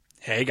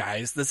Hey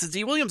guys, this is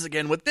D. Williams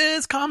again with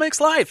This Comics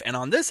Life, and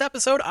on this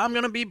episode, I'm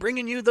going to be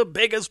bringing you the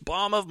biggest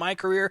bomb of my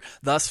career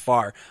thus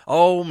far.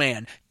 Oh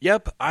man,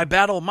 yep, I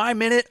battle my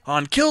minute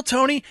on Kill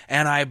Tony,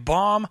 and I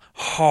bomb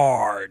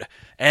hard.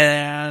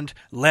 And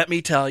let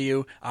me tell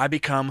you, I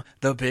become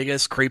the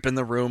biggest creep in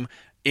the room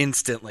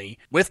instantly.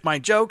 With my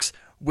jokes,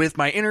 with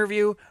my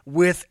interview,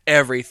 with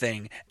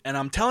everything. And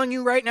I'm telling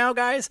you right now,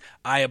 guys,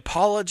 I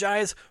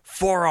apologize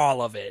for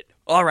all of it.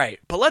 Alright,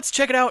 but let's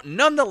check it out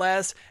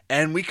nonetheless,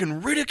 and we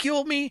can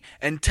ridicule me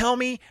and tell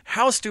me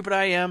how stupid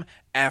I am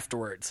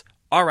afterwards.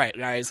 Alright,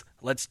 guys,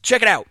 let's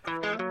check it out.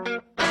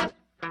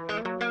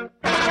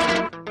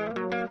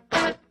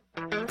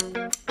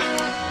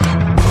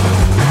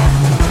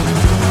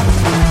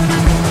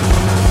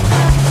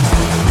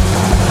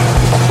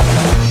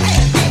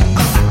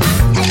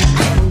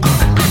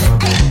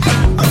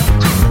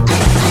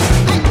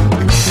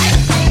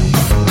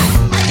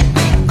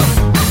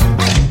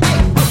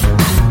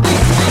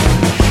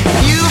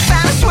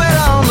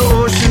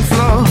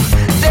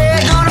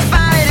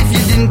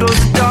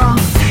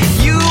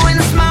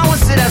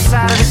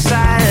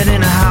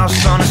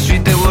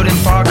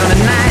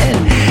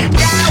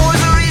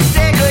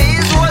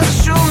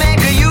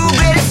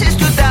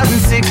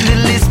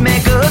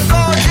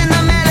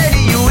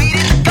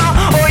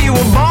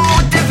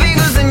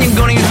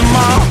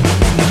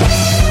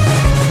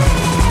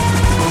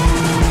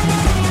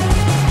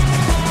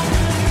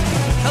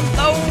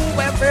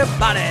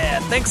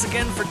 Thanks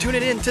again for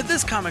tuning in to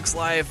This Comics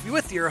Live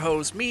with your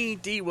host, me,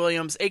 D.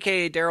 Williams,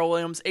 a.k.a. Daryl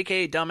Williams,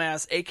 a.k.a.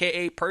 Dumbass,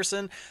 a.k.a.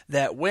 person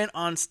that went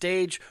on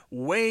stage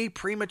way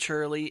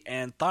prematurely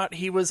and thought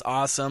he was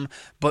awesome,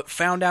 but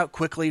found out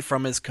quickly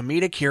from his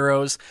comedic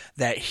heroes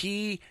that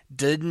he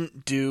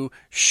didn't do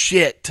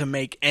shit to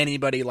make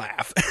anybody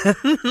laugh.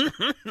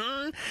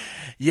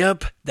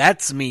 Yep,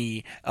 that's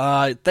me.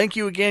 Thank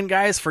you again,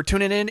 guys, for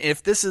tuning in.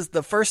 If this is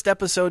the first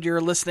episode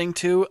you're listening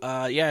to,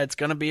 yeah, it's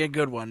gonna be a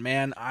good one,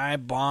 man. I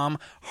bomb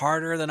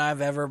harder than I've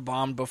ever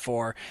bombed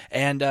before.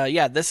 And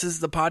yeah, this is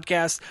the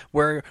podcast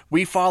where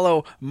we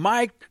follow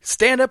my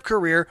stand-up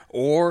career,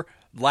 or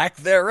lack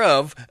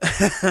thereof,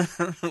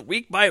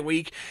 week by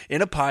week in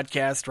a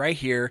podcast right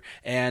here.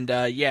 And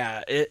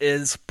yeah, it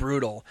is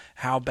brutal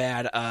how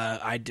bad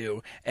I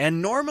do.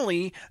 And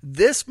normally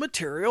this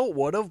material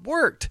would have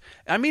worked.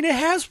 I mean, it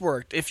has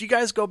worked. If you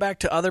guys go back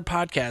to other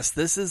podcasts,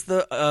 this is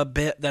the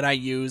bit that I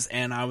use,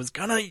 and I was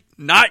gonna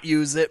not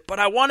use it, but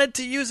I wanted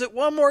to use it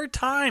one more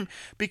time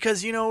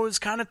because, you know, it was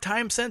kind of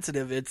time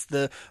sensitive. It's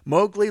the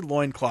Mowgli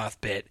loincloth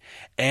bit.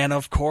 And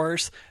of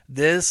course,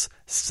 this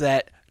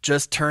set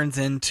just turns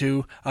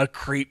into a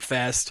creep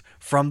fest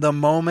from the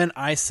moment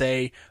I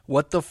say,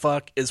 what the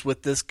fuck is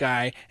with this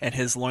guy and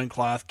his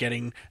loincloth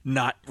getting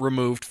not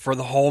removed for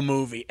the whole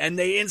movie? And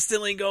they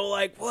instantly go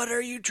like, what are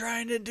you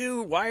trying to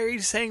do? Why are you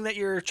saying that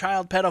you're a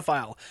child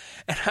pedophile?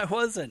 And I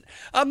wasn't.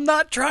 I'm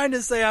not trying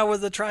to say I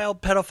was a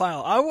child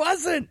pedophile. I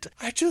wasn't.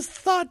 I just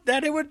thought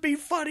that it would be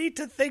funny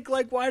to think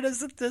like, why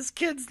doesn't this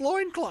kid's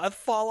loincloth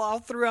fall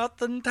off throughout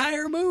the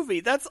entire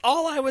movie? That's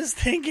all I was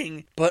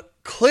thinking. But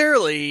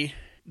clearly,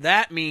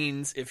 that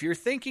means if you're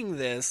thinking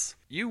this,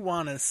 you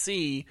want to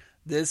see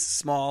this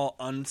small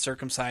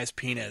uncircumcised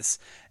penis.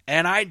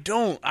 And I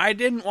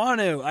didn't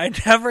want to. I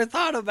never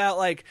thought about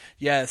like,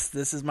 yes,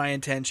 this is my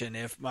intention.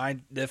 If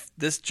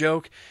this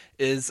joke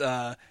is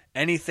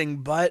anything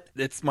but,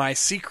 it's my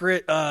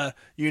secret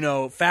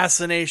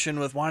fascination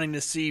with wanting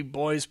to see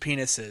boys'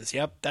 penises.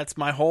 Yep, that's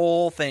my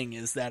whole thing,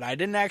 is that I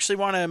didn't actually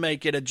want to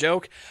make it a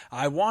joke.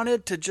 I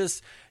wanted to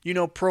just,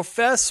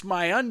 profess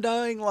my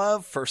undying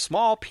love for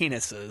small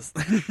penises.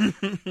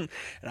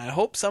 And I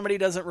hope somebody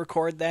doesn't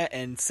record that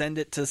and send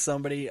it to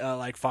somebody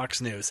like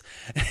Fox News.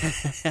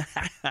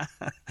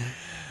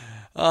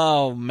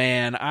 Oh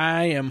man,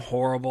 I am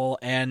horrible.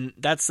 And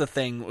that's the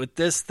thing with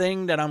this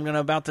thing that I'm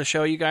about to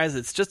show you guys.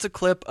 It's just a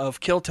clip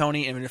of Kill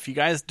Tony. And if you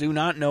guys do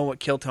not know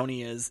what Kill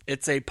Tony is,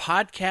 it's a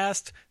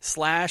podcast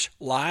 /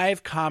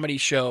 live comedy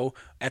show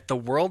at the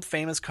world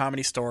famous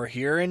Comedy Store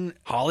here in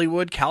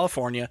Hollywood,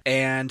 California,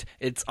 and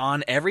it's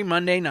on every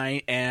Monday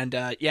night. And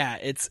yeah,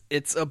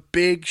 it's a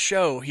big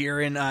show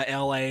here in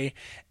LA,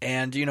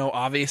 and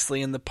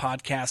obviously in the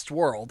podcast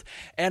world.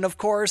 And of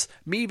course,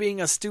 me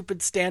being a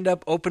stupid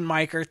stand-up open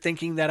micer,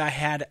 thinking that I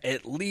had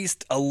at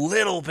least a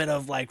little bit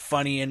of like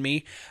funny in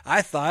me,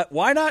 I thought,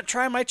 why not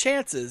try my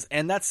chances?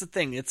 And that's the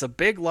thing, it's a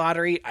big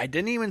lottery. I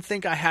didn't even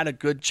think I had a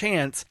good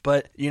chance,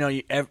 but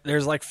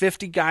there's like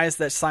 50 guys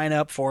that sign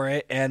up for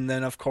it, and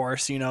then of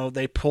course,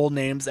 they pull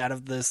names out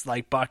of this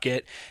like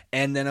bucket,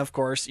 and then of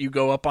course you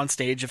go up on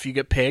stage if you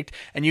get picked,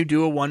 and you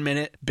do a 1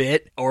 minute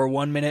bit or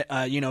 1 minute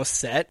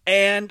set,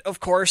 and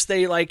of course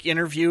they like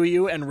interview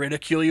you and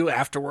ridicule you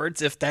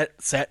afterwards if that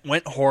set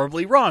went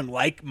horribly wrong,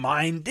 like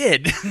mine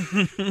did.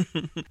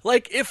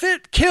 Like if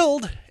it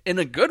killed in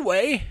a good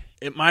way,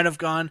 it might have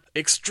gone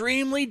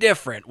extremely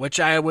different, which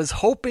I was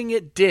hoping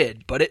it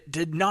did, but it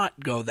did not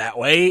go that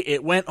way.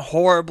 It went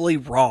horribly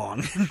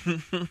wrong.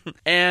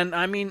 And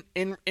I mean,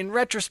 in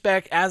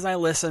retrospect, as I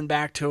listen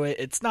back to it,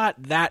 it's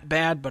not that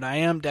bad, but I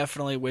am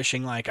definitely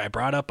wishing like I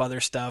brought up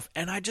other stuff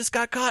and I just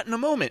got caught in a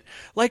moment.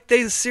 Like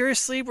they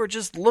seriously were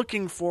just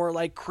looking for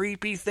like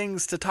creepy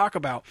things to talk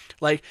about.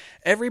 Like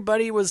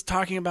everybody was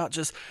talking about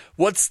just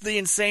what's the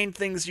insane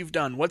things you've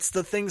done? What's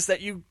the things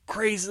that you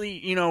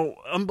crazy,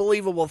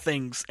 unbelievable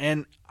things?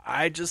 And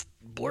I just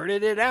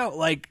blurted it out.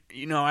 Like,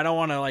 I don't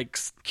want to like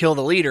kill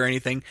the lead or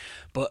anything,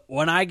 but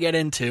when I get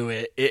into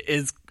it, it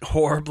is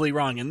horribly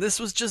wrong. And this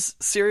was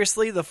just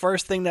seriously the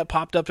first thing that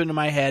popped up into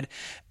my head.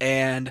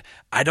 And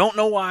I don't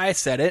know why I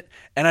said it.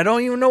 And I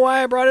don't even know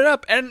why I brought it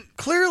up. And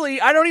clearly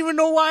I don't even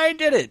know why I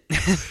did it.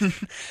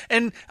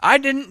 And I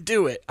didn't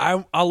do it.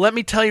 I'll let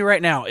me tell you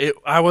right now,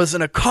 I was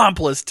an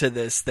accomplice to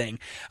this thing.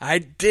 I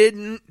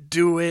didn't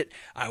do it.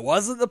 I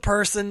wasn't the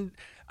person.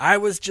 I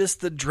was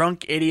just the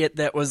drunk idiot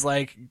that was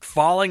like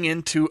falling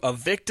into a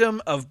victim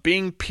of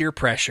being peer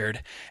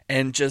pressured.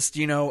 And just,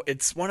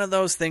 it's one of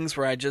those things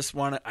where I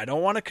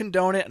don't want to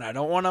condone it. And I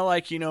don't want to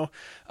like,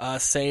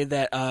 say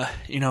that,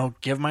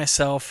 give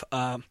myself,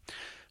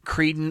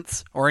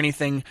 credence or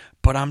anything,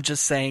 but I'm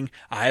just saying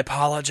I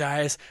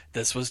apologize.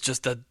 This was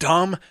just a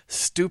dumb,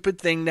 stupid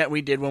thing that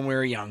we did when we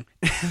were young.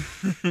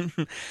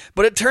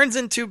 But it turns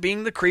into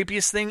being the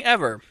creepiest thing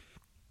ever.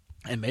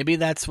 And maybe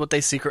that's what they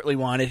secretly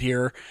wanted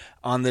here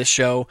on this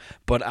show,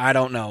 but I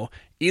don't know.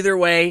 Either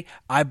way,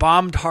 I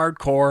bombed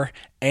hardcore,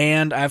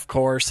 and of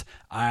course,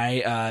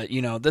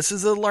 this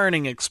is a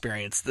learning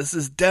experience. This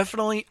is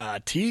definitely a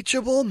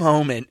teachable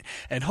moment,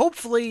 and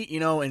hopefully,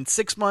 in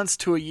 6 months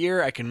to a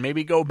year, I can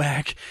maybe go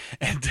back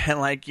and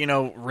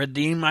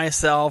redeem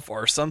myself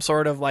or some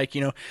sort of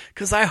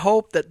because I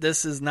hope that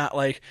this is not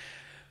like.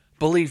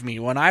 Believe me,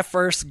 when I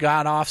first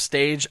got off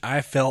stage, I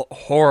felt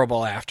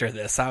horrible after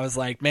this. I was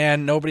like,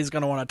 man, nobody's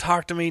going to want to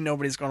talk to me.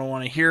 Nobody's going to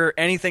want to hear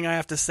anything I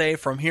have to say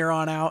from here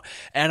on out.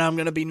 And I'm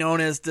going to be known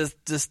as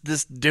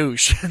this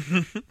douche.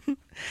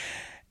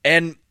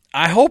 And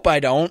I hope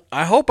I don't.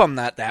 I hope I'm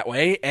not that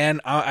way. And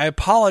I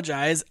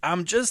apologize.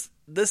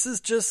 This is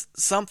just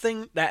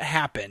something that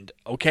happened,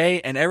 okay?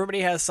 And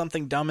everybody has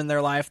something dumb in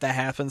their life that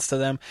happens to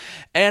them.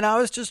 And I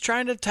was just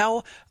trying to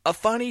tell a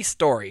funny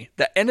story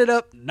that ended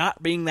up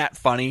not being that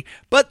funny,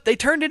 but they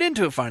turned it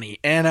into funny.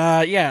 And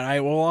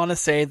I will want to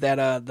say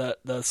that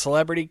the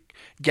celebrity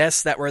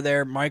guests that were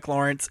there, Mike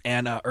Lawrence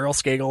and Earl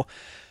Skagel,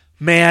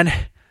 man,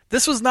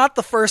 this was not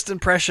the first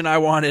impression I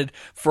wanted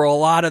for a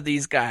lot of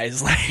these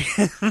guys.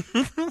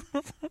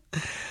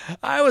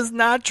 I was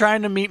not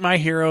trying to meet my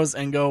heroes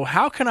and go,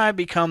 how can I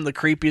become the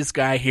creepiest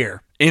guy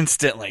here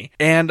instantly?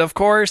 And of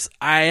course,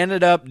 I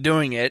ended up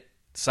doing it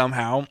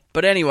somehow.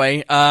 But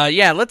anyway,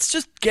 let's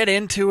just get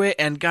into it.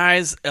 And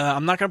guys,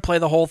 I'm not going to play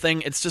the whole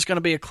thing. It's just going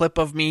to be a clip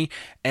of me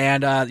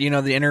and,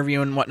 the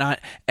interview and whatnot.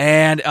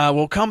 And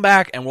we'll come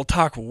back and we'll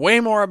talk way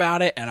more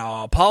about it. And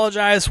I'll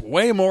apologize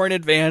way more in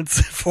advance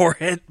for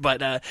it.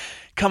 But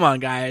come on,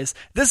 guys.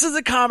 This is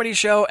a comedy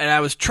show, and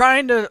I was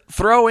trying to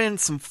throw in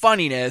some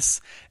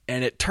funniness,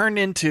 and it turned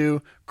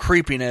into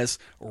creepiness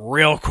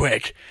real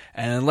quick.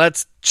 And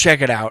let's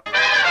check it out. All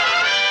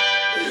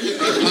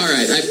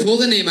right, I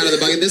pulled a name out of the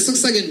bucket. This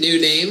looks like a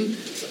new name.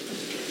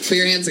 Put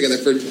your hands together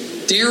for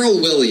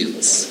Daryl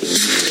Williams.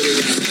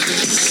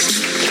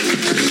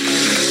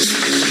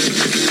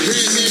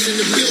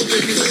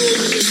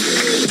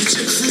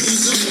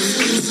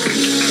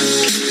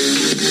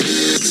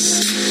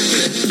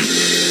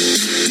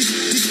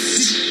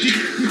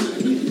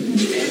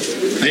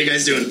 How you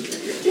guys doing?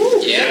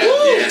 Yeah.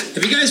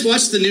 Have you guys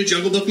watched the new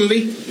Jungle Book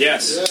movie?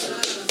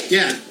 Yes.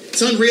 Yeah,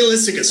 it's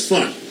unrealistic as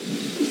fuck.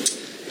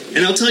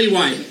 And I'll tell you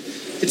why.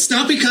 It's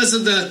not because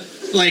of the,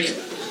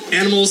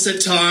 animals that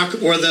talk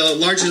or the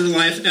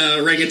larger-than-life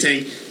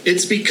orangutan.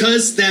 It's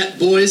because that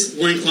boy's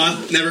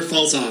loincloth never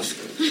falls off.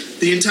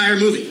 The entire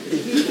movie.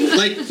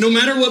 No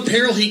matter what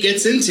peril he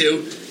gets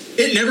into,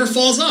 it never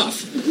falls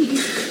off.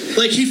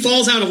 He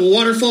falls out of a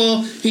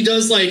waterfall, he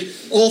does,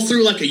 all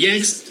through, a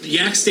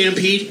yak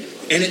stampede,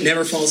 and it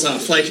never falls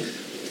off.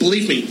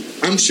 Believe me,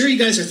 I'm sure you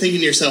guys are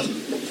thinking to yourself,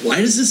 why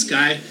does this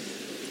guy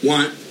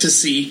want to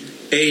see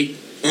a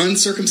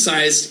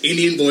uncircumcised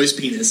Indian boy's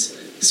penis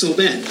so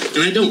bad?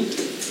 And I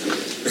don't.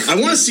 I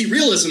want to see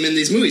realism in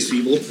these movies,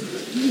 people.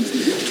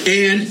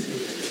 And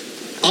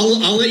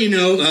I'll let you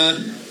know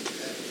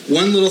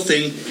one little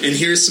thing, and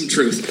here's some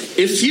truth.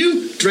 If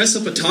you dress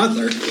up a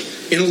toddler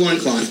in a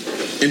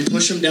loincloth and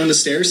push him down the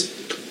stairs,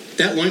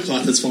 that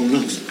loincloth has fallen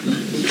off.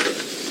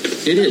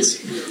 It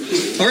is.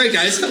 All right,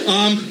 guys.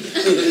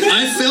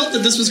 I felt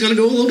that this was going to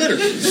go a little better.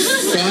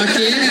 Fuck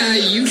yeah,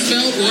 you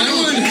felt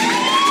well.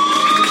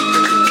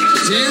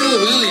 Daryl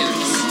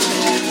Williams.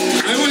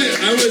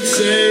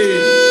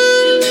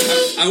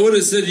 I would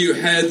have said you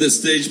had the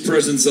stage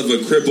presence of a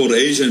crippled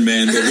Asian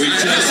man, but we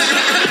just...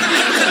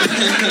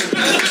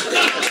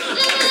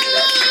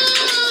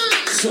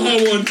 saw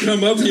one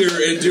come up here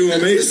and do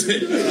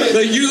amazing.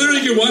 Like, you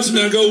literally can watch him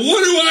now and go,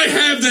 what do I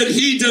have that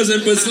he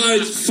doesn't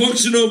besides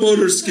functional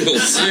motor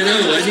skills? I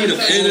know. I need a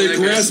And a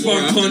grasp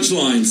on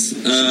punchlines.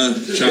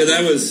 Yeah,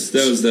 that was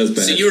bad.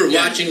 So you were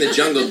watching The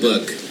Jungle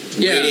Book,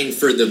 waiting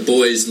for the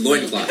boys'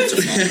 loincloth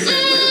to fall.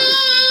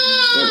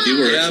 Fuck, you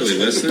were actually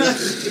listening?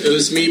 It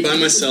was me by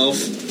myself.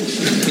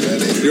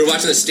 You were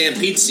watching the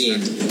Stampede scene,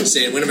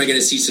 saying, when am I going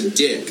to see some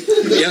dick?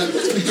 Yep.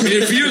 I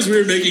mean, it feels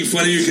weird making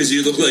fun of you because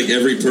you look like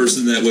every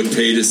person that would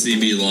pay to see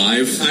me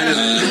live.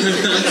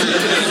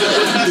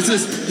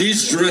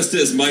 He's dressed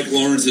as Mike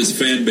Lawrence's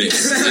fan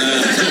base.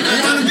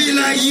 I want to be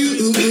like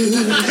you.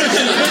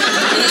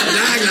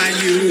 Like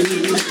you.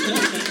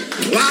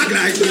 Walk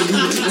like you.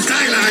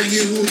 Style like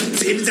you.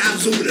 Same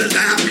time, so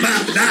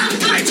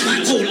like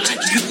my whole like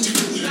you.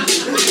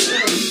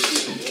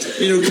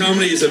 You know,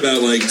 comedy is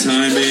about, like,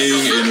 timing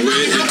and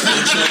wit and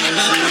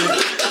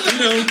punchlines. You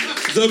know,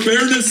 the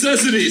bare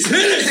necessities. Hit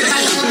it!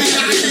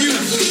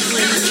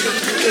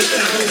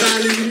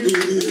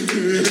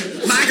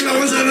 Michael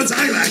always on a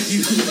time like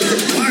you.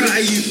 Walk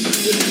like you.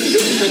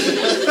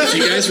 So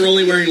you guys were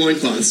only wearing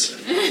loincloths.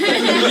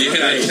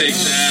 Yeah, I take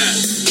that.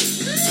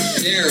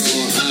 Daryl,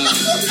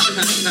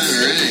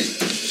 alright.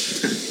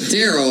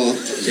 Daryl,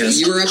 Yes.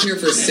 you were up here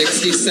for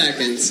 60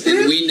 seconds,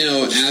 and we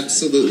know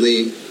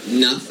absolutely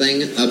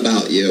nothing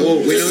about you. Oh,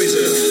 we know he's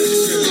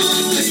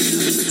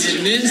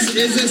And this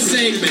is a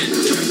segment,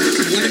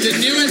 one of the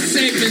newest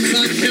segments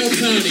on Kill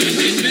Tony,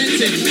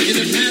 invented in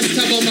the past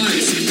couple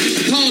months,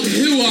 called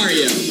Who Are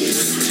You?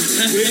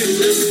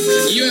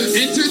 You have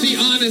entered the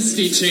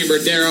honesty chamber,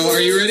 Daryl.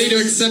 Are you ready to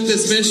accept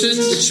this mission?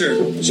 Sure.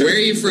 Where are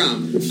you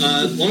from?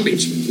 Long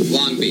Beach.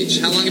 Long Beach.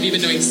 How long have you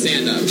been doing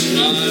stand-up?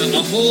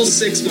 A whole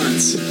 6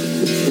 months.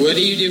 What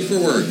do you do for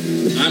work?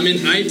 I'm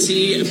in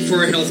IT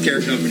for a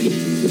healthcare company.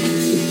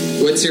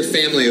 What's your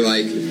family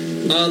like?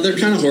 They're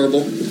kind of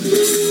horrible.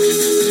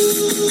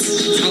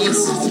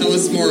 Tell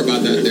us more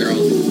about that,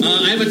 Daryl.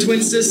 I have a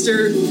twin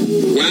sister.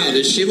 Wow,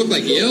 does she look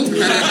like you?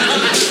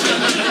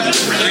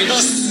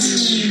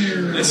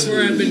 I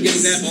swear I've been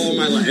getting that all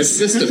my life.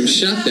 System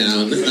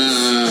shutdown.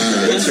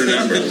 What's her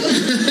number?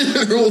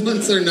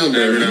 What's her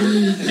number?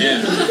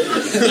 Yeah.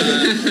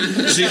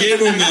 She gave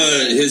him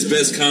his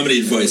best comedy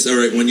advice. All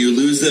right, when you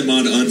lose them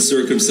on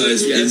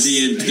uncircumcised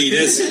Indian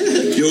penis,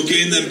 you'll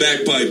gain them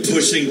back by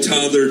pushing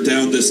toddler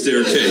down the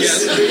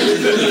staircase.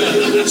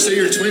 So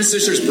your twin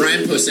sister's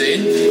Brian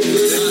Posehn?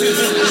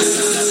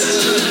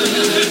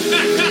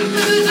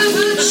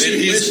 And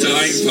he's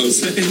dying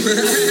Posehn.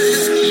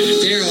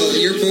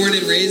 Daryl, you're born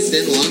and raised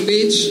in Long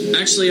Beach?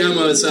 Actually, I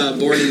was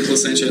born in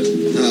Placentia,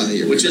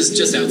 which is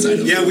just outside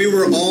of. Yeah, we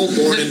were all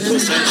born in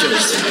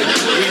placentias. We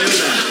know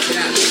that.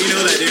 Yeah, you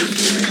know that, dude.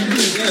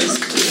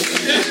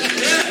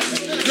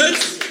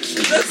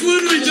 That's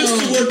literally just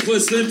the word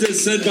placenta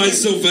said by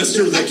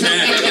Sylvester the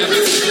cat.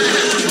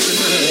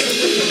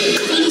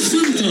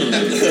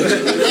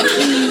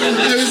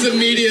 I was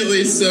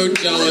immediately so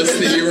jealous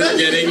that you were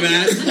getting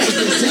that.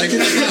 It's like,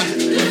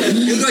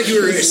 You look like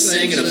you were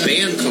sang in a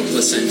band called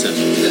Placenta.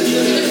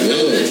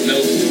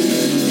 Nope.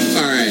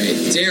 All right,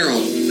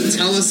 Daryl,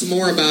 tell us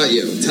more about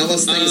you. Tell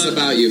us things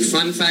about you,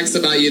 fun facts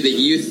about you that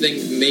you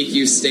think make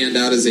you stand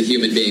out as a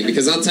human being.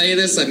 Because I'll tell you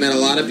this, I've met a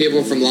lot of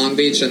people from Long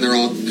Beach, and they're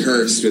all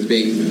cursed with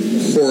being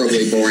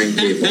horribly boring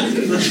people.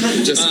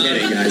 I'm just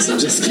kidding, guys. I'm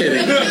just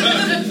kidding.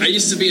 I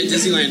used to be a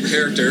Disneyland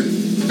character.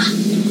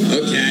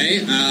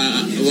 Okay,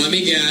 let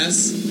me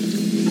guess.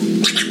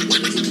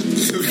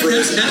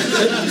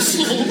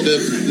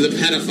 the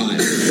pedophile.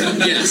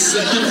 Yes.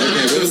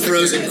 Okay, The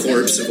frozen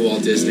corpse of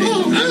Walt Disney.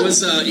 I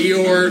was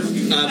Eeyore,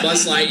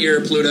 Buzz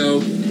Lightyear,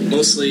 Pluto,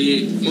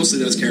 mostly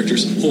those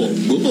characters.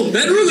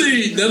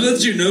 That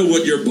lets you know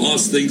what your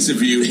boss thinks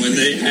of you when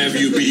they have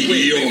you be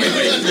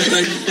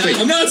Eeyore. Like,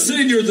 I'm not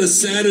saying you're the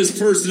saddest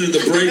person in the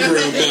break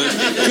room,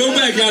 but go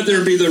back out there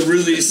and be the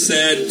really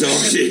sad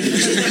donkey.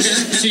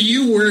 So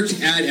you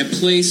worked at a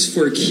place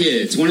for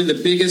kids, one of the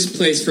biggest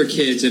place for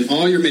kids, and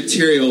all your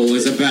material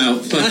was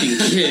about fucking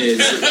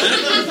kids.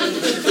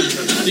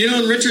 You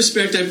know, in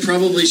retrospect, I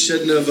probably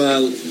shouldn't have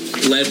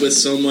led with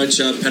so much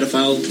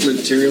pedophile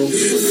material.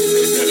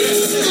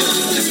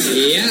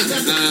 Yeah.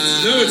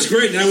 No, it's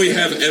great. Now we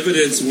have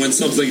evidence when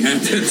something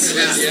happens.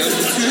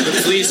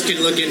 The police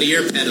can look into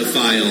your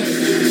pedophile.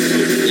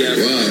 Yeah.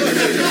 Whoa.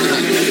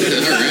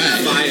 All right.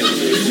 File.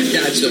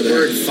 Gotcha. The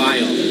word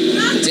file.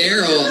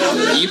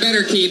 Daryl, you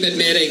better keep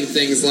admitting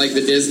things like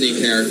the Disney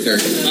character.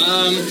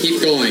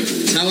 Keep going.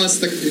 Tell us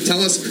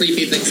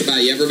creepy things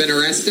about you. Ever been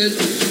arrested?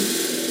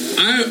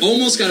 I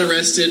almost got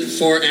arrested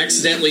for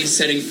accidentally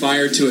setting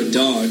fire to a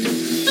dog.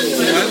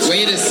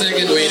 Wait a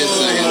second.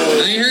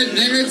 I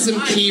heard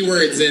some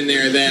keywords in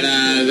there that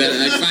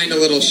I find a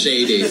little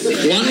shady.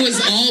 One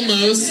was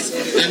almost,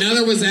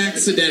 another was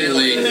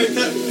accidentally.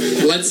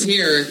 Let's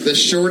hear the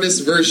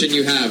shortest version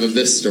you have of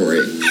this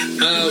story.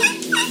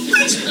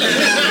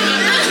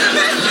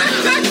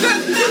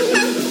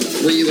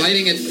 Were you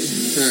lighting it?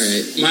 All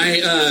right. My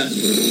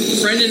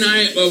friend and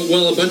I,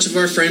 a bunch of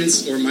our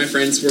friends, or my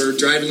friends, were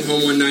driving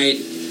home one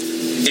night,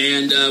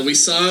 And we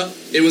saw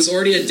it was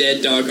already a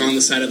dead dog on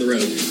the side of the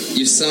road.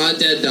 You saw a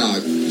dead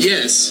dog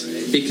Yes.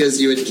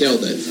 because you had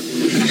killed it.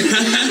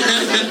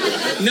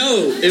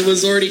 No, it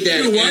was already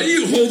dead. Dude, why do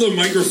you hold a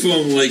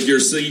microphone like you're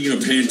singing a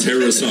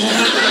Pantera song?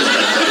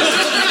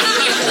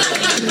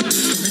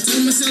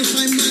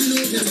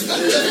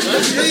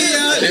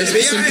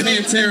 There's some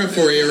Pantera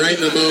for you right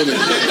in the moment.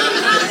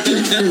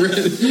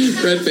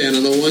 Red Band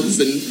on the 1s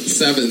and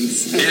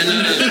 7s. And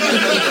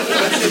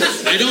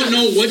I don't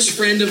know which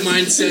friend of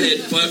mine said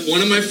it, but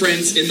one of my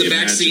friends in the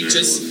back seat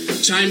just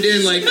chimed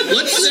in like,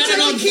 "Let's set it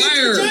on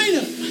fire."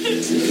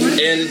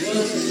 And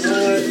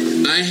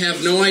I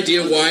have no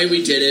idea why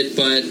we did it,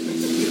 but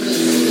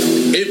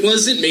it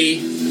wasn't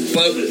me.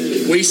 But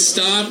we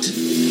stopped.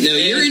 Now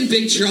you're in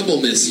big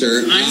trouble,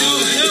 mister. I know.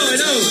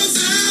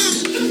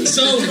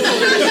 So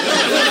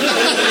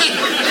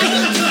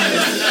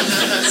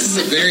This is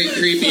a very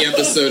creepy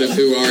episode of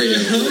Who Are You?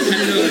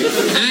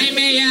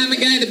 I'm a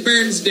guy that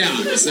burns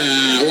dogs.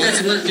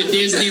 Once worked at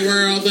Disney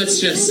World, let's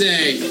just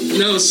say.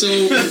 no, so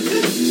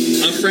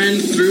a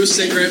friend threw a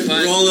cigarette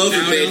butt Roll over,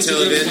 out onto the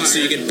Beethoven, fire, so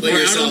you can put or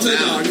yourself onto the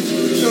out.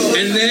 dog.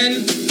 And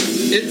then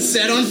it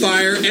set on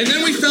fire, and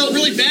then we felt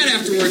really bad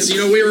afterwards. You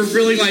know, we were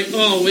feeling like,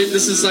 oh, wait,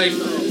 this is like,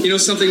 you know,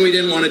 something we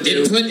didn't want to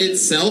do. It put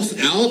itself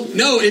out?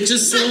 No, it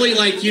just slowly,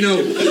 like, you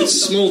know,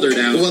 smoldered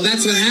out. Well,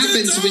 that's what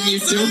happens when you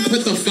don't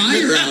put the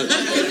fire out,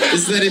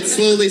 is that it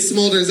slowly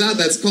smolders out.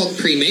 That's called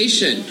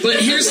cremation. But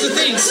here's the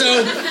thing,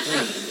 so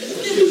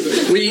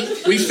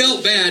we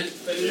felt bad,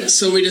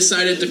 so we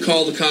decided to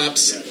call the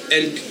cops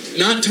and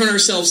not turn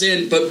ourselves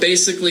in, but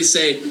basically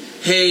say,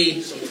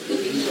 hey,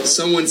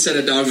 someone set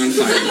a dog on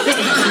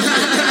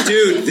fire.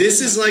 Dude,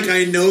 this is like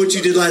I Know What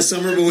You Did Last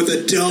Summer, but with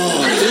a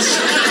dog.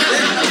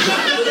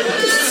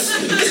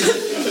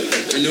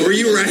 Were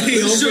you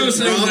riding home It shows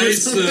from how prom or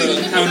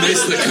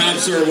nice the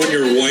cops are when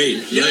you're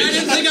white. Yeah, I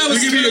didn't think I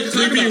was You can be a gonna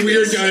talk creepy about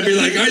weird this. guy and be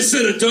like, I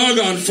set a dog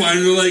on fire.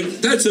 And they're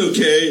like, that's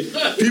okay.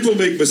 People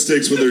make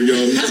mistakes when they're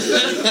young.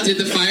 Did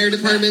the fire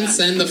department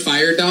send the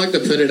fire dog to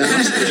put it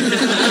out?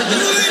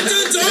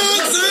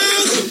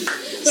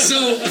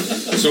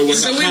 So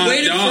with we a hot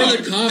waited dog. for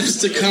the cops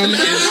to come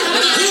and...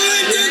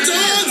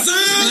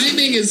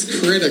 Timing is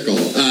critical.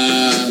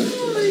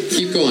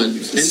 Keep going.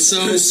 And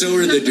so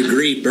are the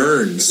degree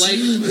burns. like,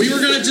 we were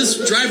going to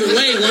just drive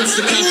away once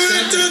the cops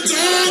got there.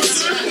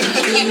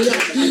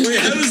 Wait,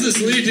 how does this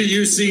lead to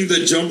you seeing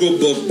the Jungle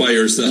Book by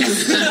yourself?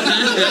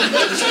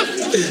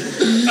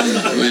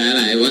 Well,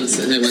 I once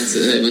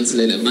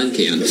lit a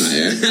monkey on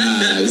fire.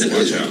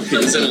 Watch out. It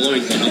was in a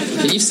loincloth.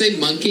 Can you say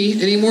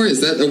monkey anymore?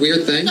 Is that a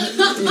weird thing?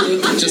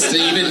 Just to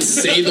even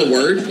say the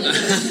word?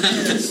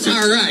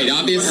 All right,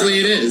 obviously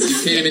it is.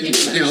 You can't even.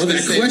 No,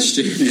 that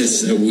question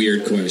is a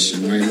weird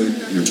question. Why would?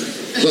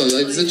 Well,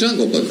 it's a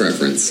Jungle Book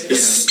reference.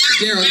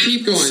 Daryl,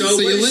 keep going. So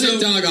you lit a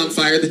dog on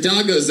fire. The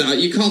dog goes out.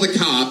 You call the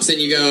cops and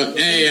you go,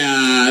 "Hey,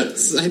 I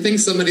think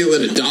somebody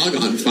lit a dog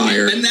on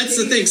fire." And that's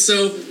the thing.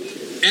 So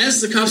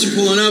as the cops are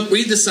pulling up,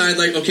 we decide,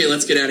 like, okay,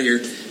 let's get out of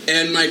here.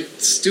 And my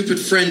stupid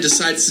friend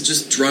decides to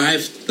just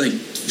drive, like,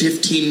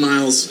 15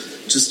 miles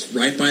just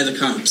right by the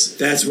cops.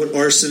 That's what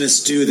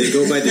arsonists do. They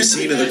go by the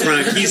scene of the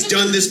crime. He's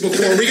done this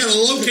before. We gotta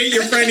locate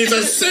your friend. He's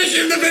a sick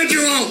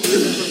individual.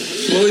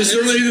 Well, he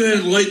certainly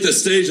didn't light the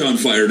stage on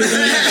fire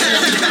today.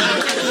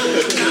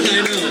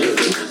 I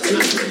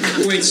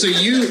know. Wait, so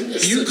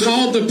you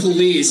called the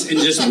police and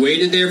just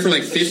waited there for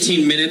like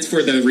 15 minutes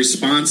for the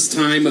response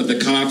time of the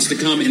cops to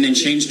come, and then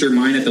changed your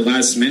mind at the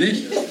last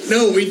minute?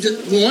 No,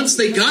 once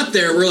they got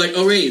there, we're like,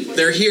 oh, wait,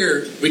 they're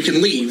here. We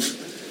can leave.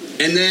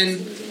 And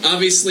then,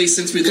 obviously,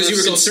 since we left Because you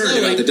were so concerned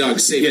slowly, about the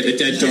dog's safety. Yeah, the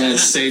dead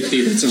dog's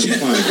safety that's on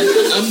fire.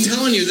 I'm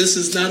telling you, this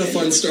is not a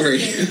fun story.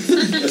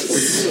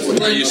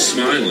 Why are you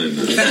smiling?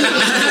 Piece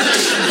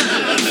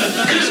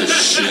of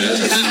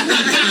shit.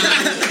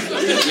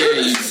 Yeah,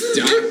 you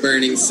dog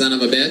burning son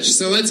of a bitch.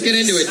 So let's get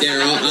into it,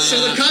 Daryl. So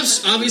the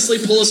cops obviously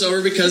pull us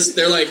over because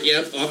they're like,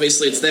 yep,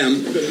 obviously it's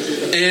them.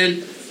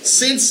 And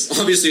since...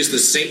 Obviously, it's the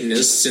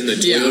Satanists in the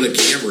Yeah. Toyota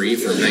Camry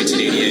from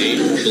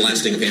 1988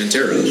 blasting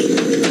Pantera.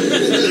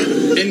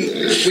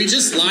 And we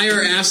just lie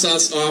our ass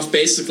off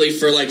basically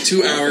for like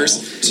 2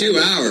 hours. 2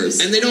 hours.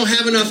 And they don't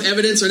have enough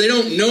evidence, or they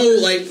don't know,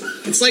 like...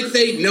 It's like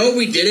they know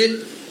we did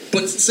it,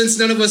 but since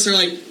none of us are,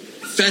 like,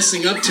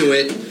 fessing up to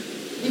it,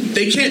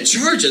 they can't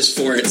charge us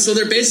for it. So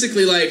they're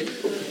basically like,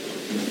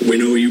 we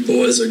know you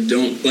boys are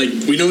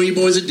we know you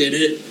boys that did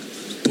it,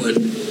 but,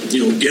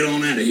 you know, get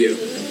on out of here.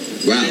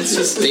 Wow,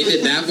 they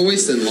did that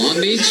voice in Long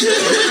Beach?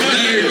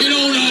 Hey, get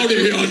on out of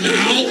here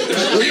now.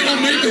 We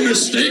all make a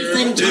mistake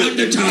from time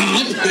to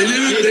time.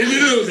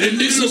 And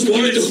this is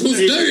one of those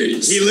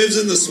days. He lives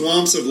in the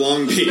swamps of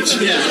Long Beach.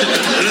 Yeah.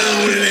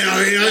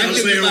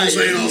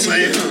 I'll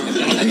say.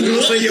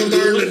 You'll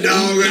burn the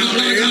dog.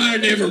 I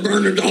never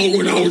burned a dog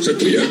when I was a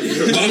kid.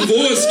 My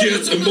voice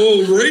gets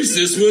more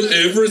racist with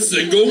every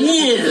single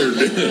word.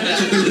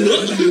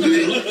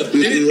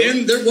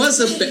 And there was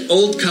an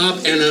old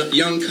cop and a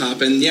young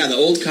cop, and yeah, the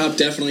old cop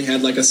definitely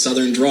had like a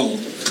southern drawl.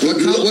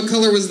 What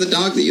color was the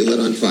dog that you lit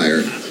on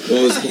fire?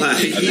 Well, it was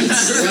black.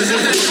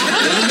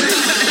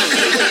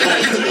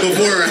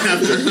 Before or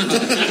after?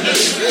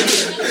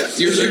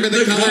 Do you remember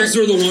The cops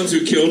are the ones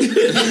who killed him.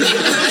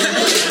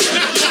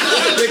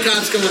 The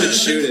cops come in and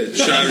shoot it.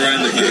 Shot right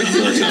in the head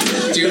 4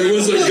 times. There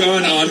was a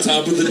gun on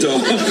top of the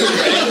dog.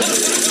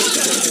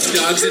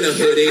 Dog's in a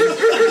hoodie.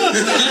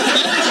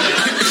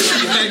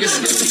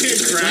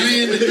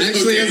 Brian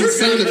actually has a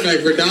sound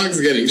effect for dogs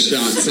getting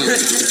shot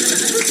sometimes.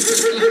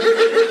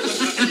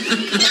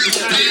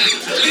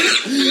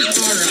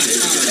 Alright.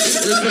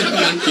 Where's my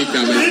monkey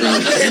coming from?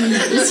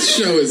 This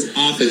show is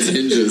off its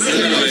hinges.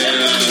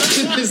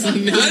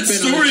 That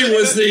story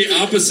was the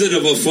opposite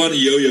of a fun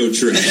yo-yo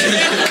trick.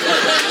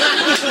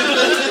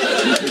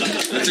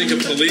 I think a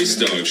police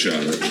dog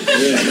shot her.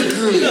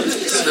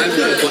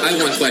 I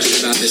have one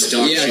question about this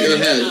dog. Yeah, shooting. go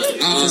ahead.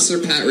 Officer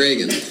Pat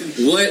Reagan.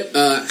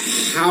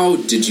 How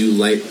did you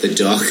light the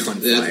dog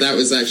on fire? That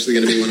was actually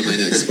going to be one of my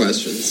next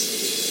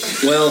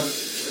questions. Well,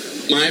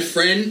 my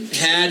friend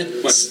had...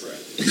 What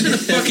kind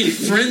of fucking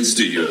friends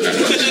do you have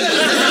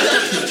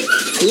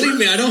Believe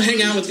me, I don't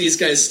hang out with these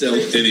guys still.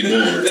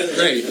 anymore?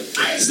 Right.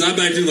 Stop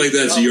acting like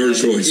that's your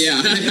choice.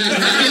 Yeah, I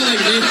feel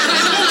like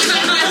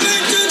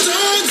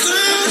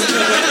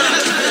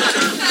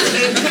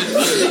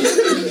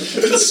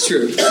It's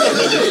true.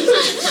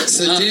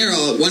 So,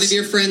 Daryl, one of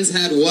your friends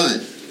had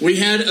what? We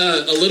had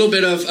a little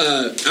bit of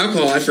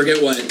alcohol, I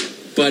forget what,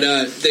 but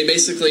they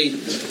basically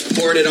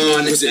poured it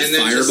on Was it and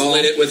then just Fireball?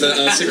 lit it with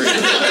a cigarette.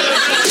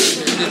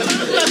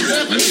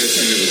 I'm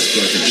guessing it was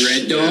fucking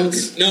Red Dog?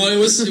 No, it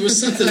was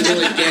something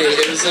really gay.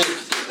 It was like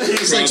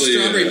Probably,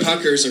 strawberry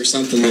puckers or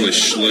something. probably Like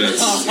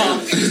Schlitz.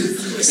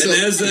 And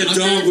as that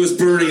dog was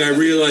burning, I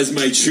realized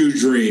my true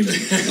dream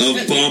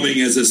of bombing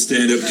as a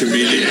stand-up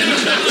comedian.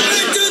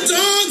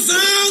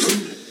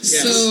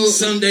 So,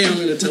 someday I'm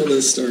going to tell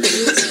this story.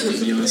 It's going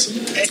to be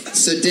awesome.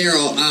 So,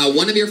 Daryl,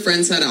 one of your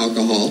friends had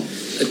alcohol,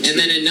 and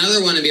then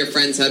another one of your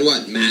friends had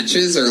what?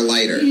 Matches or a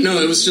lighter?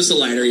 No, it was just a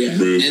lighter, yeah.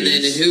 And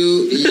then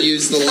who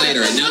used the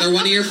lighter? Another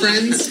one of your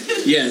friends?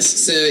 Yes.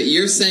 So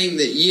you're saying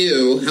that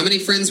how many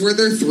friends were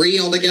there? 3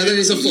 altogether? It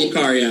was a full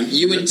car, yeah.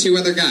 You and 2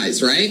 other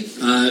guys, right?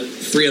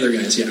 3 other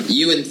guys, yeah.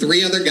 You and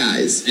 3 other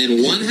guys.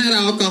 And one had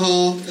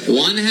alcohol,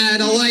 one had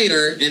a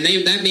lighter, and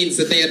that means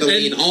that they had to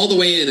lean all the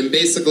way in and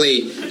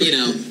basically,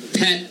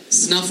 pet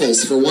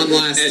Snuffles for one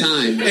last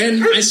time.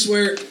 And I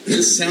swear,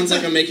 this sounds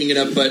like I'm making it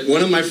up, but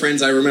one of my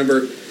friends, I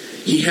remember,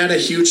 he had a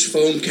huge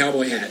foam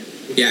cowboy hat.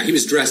 Yeah, he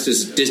was dressed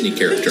as a Disney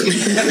character.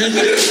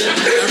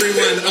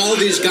 All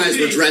these guys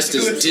were dressed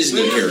as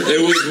Disney characters.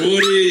 It was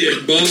Woody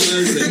and Buzz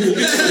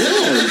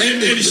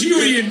and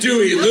Huey and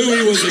Dewey.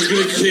 Louie was a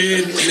good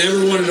kid,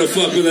 never wanted to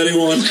fuck with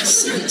anyone.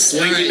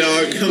 Slinky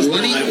dog comes by.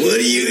 What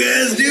are you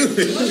guys doing?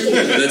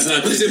 That's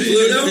not Was it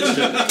Pluto?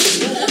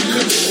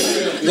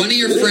 One of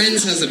your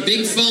friends has a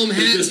big foam You're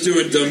hat. just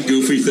doing dumb,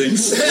 goofy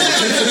things.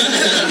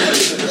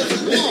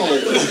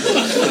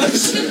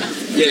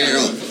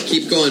 Daryl,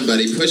 keep going,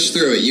 buddy. Push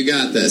through it. You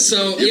got this.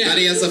 So, your yeah.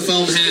 buddy has a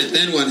foam hat.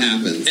 Then what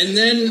happens? And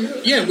then,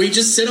 we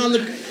just sit on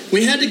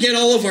we had to get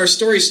all of our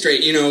stories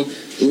straight,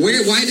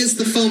 Why does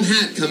the foam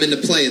hat come into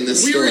play in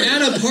this We story? were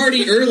at a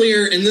party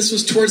earlier, and this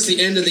was towards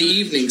the end of the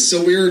evening,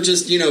 so we were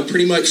just,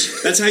 pretty much...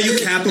 That's how you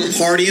cap a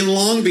party in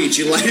Long Beach.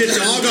 You light a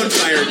dog on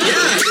fire.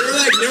 Yeah,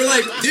 they're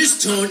like,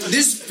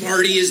 this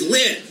party is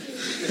lit.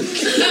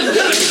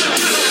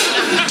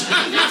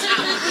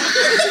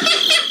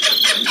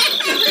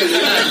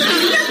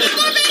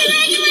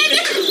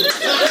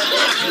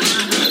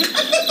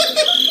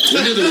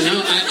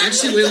 No,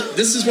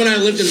 this is when I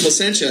lived in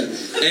Placentia,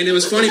 and it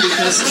was funny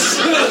because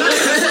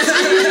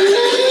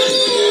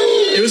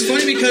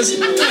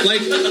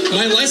like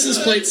my license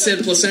plate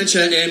said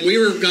Placentia, and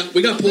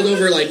we got pulled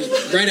over like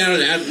right out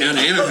of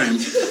Anaheim,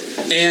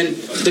 and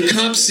the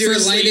cops For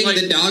lighting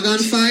the dog on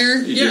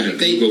fire? Yeah.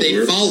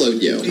 They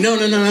followed you. No,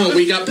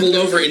 we got pulled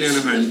over in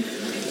Anaheim,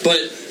 but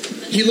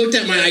he looked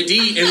at my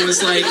ID and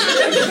was like,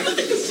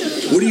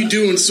 "What are you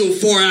doing so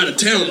far out of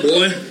town,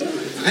 boy?"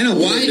 I know.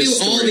 Why do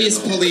all these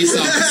police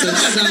officers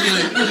sound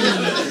like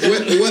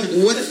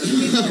what?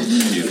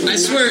 I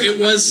swear it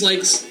was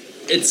like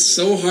it's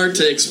so hard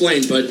to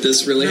explain, but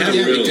this really happened.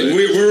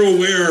 We're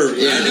aware.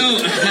 Yeah. I know.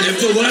 If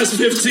the last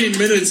 15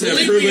 minutes have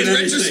Believe me, proven in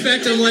anything.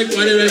 retrospect, I'm like,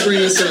 why did I bring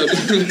this up?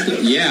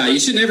 Yeah, you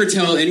should never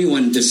tell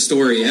anyone this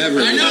story ever.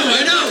 I know.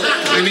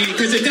 I mean,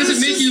 because it doesn't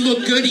make you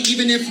look good,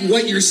 even if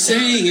what you're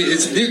saying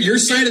is your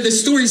side of the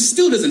story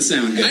still doesn't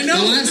sound good. I know.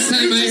 The last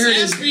time I heard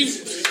asked me,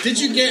 did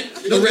you get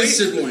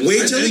arrested once?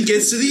 Wait till he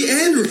gets to the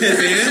end, Red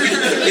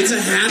Man. It's a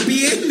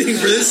happy ending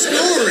for this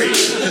story.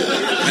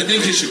 I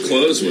think you should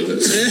close with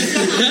it.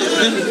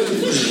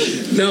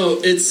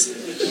 No, it's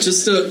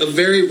just a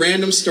very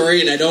random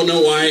story, and I don't know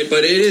why,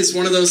 but it is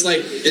one of those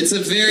like It's a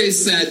very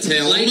sad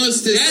tale, Like,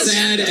 almost as yes.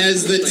 sad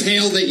as the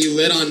tale that you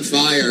lit on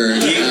fire.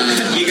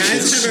 You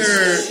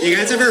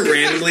guys ever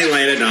randomly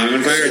light a dog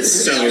on fire? It's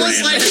so it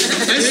was random. like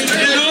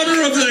In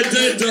honor of that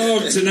dead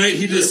dog, tonight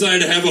he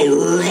decided to have a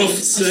rough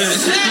set.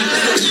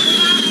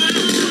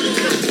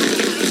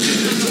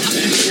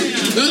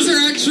 Those are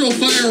actual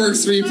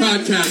fireworks-free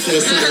podcast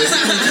listeners.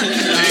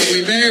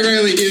 We very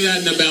rarely do that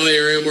in the belly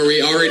room where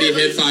we already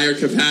hit fire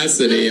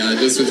capacity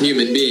just with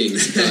human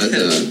beings.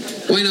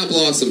 But why not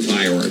blow off some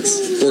fireworks?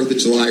 4th of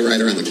July right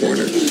around the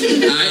corner.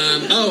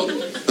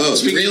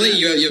 Really?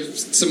 You have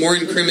some more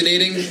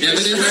incriminating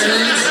evidence for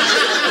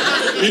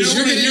us? You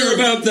want to hear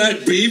about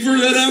that beaver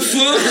that I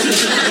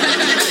fucked?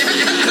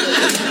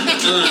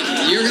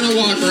 You're gonna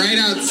walk right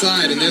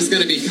outside, and there's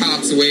gonna be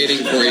cops waiting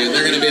for you, and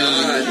they're gonna be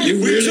like,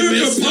 we took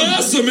a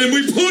possum and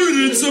we put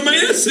it in some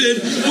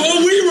acid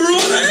while we were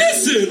on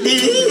acid.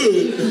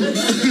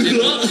 And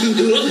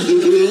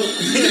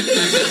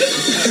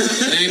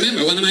I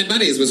remember one of my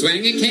buddies was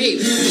wearing a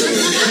cape.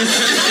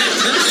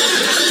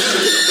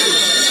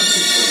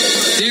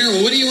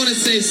 Daryl, what do you want to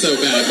say so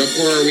bad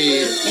before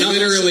we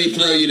literally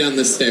throw you down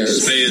the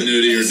stairs? Spay and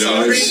neuter your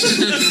dogs.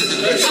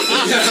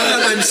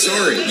 I'm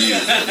sorry.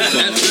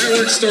 That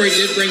fireworks story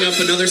did bring up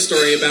another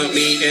story about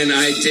me, and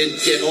I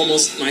did get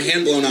almost my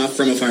hand blown off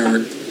from a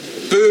firework.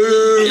 You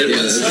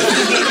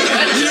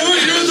know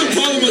what the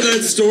problem with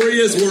that story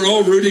is? We're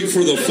all rooting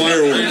for the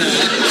fireworks.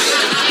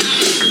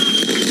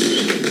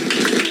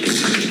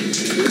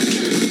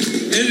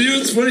 And you know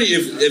what's funny?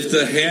 If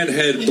the hand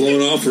had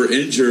blown off or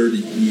injured,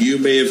 you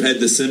may have had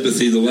the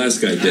sympathy the last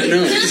guy did. I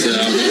know.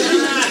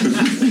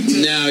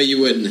 No, you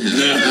wouldn't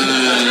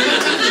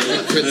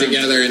have. Put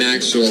together an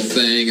actual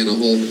thing and a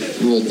whole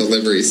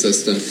delivery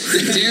system.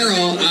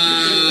 Daryl,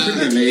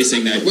 Pretty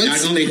amazing that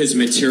not only his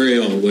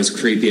material was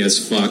creepy as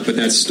fuck, but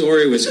that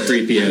story was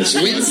creepy as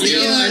fuck. when's the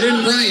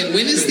Brian?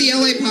 When is the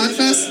LA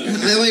Podfest?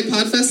 LA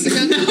Podfest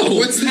again? No.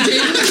 What's the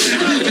date?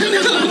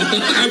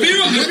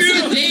 What's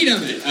the date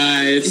of it?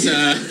 It's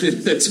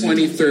the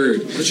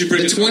 23rd. But you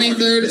bring The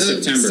 23rd of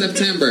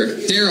September.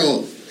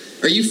 Daryl,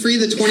 are you free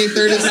the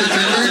 23rd of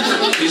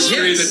September? He's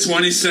free the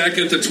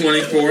 22nd, the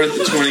 24th,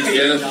 the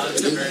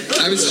 25th.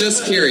 I was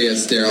just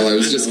curious, Daryl. I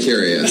was just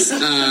curious.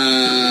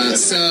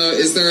 So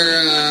is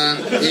there,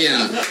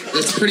 yeah,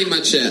 that's pretty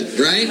much it,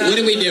 right? What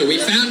do? We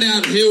found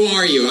out who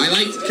are you. I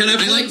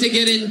like to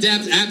get in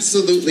depth.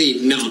 Absolutely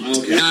not.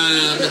 Okay.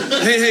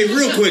 Hey,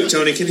 real quick,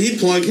 Tony, can he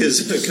plug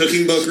his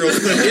cooking book real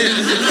quick?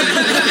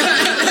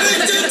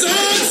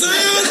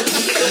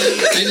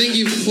 I think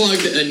you've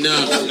plugged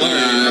enough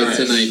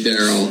tonight,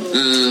 Daryl.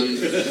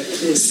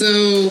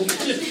 So,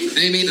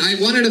 I mean, I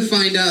wanted to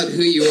find out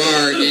who you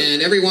are,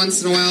 and every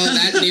once in a while,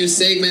 that new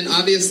segment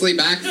obviously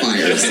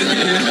backfires.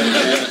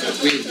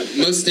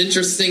 Most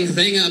interesting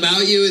thing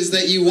about you is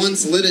that you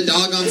once lit a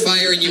dog on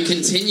fire, and you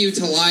continue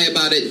to lie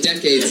about it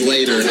decades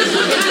later.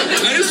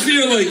 I just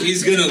feel like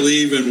he's going to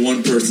leave and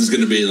one person's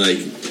going to be like,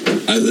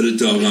 I lit a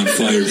dog on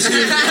fire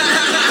too.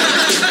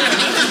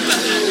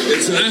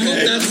 I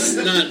hope that's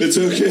not... It's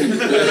okay.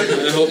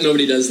 I hope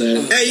nobody does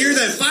that. Hey, you're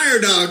that fire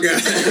dog guy.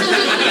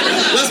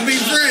 Let's be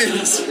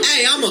friends.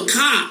 Hey, I'm a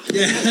cop.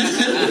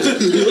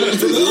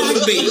 From Long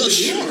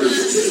Beach.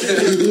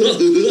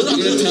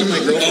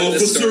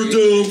 Officer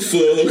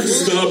Dumbfuck,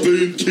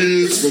 stopping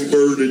kids from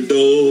burning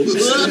dogs.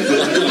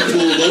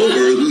 Pulled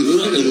over.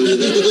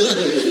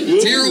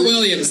 Daryl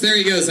Williams. There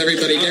he goes,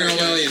 everybody. Daryl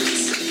Williams.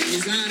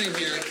 He's out of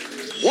here.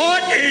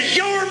 What is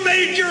your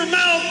major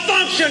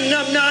malfunction,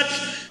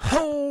 numbnuts?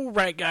 All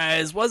right,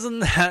 guys. Wasn't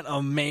that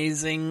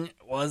amazing?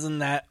 Wasn't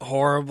that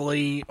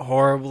horribly,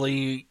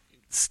 horribly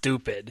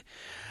stupid?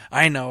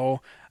 I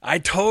know. I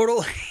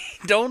totally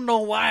don't know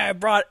why I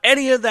brought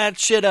any of that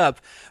shit up,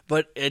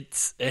 but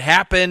it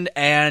happened,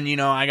 and, you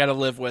know, I got to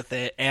live with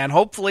it. And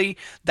hopefully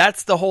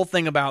that's the whole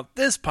thing about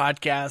this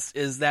podcast,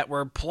 is that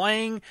we're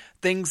playing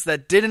things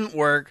that didn't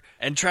work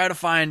and try to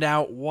find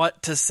out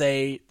what to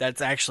say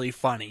that's actually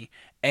funny.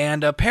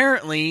 And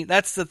apparently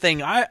that's the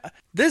thing.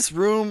 This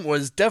room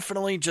was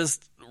definitely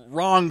just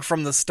wrong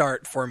from the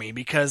start for me,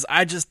 because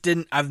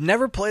I've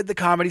never played the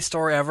Comedy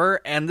Store ever,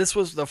 and this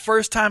was the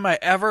first time I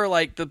ever,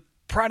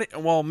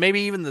 maybe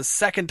even the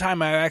second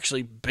time I've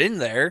actually been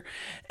there,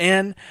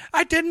 and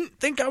I didn't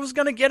think I was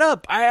going to get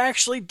up. I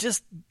actually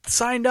just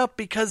signed up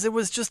because it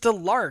was just a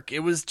lark.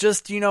 It was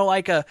just,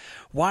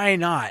 why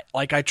not?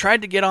 Like, I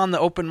tried to get on the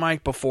open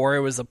mic before.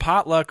 It was a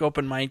potluck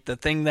open mic, the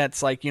thing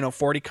that's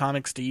 40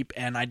 comics deep,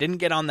 and I didn't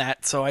get on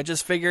that, so I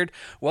just figured,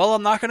 well,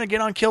 I'm not going to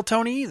get on Kill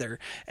Tony either.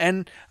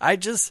 And I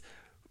just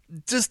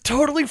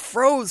totally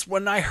froze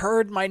when I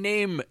heard my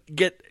name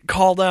get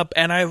called up,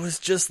 and I was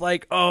just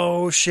like,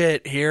 oh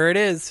shit, here it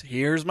is.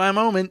 Here's my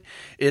moment.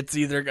 It's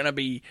either going to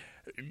be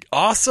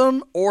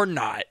awesome or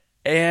not.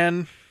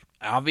 And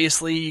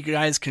obviously you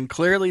guys can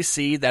clearly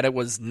see that it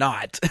was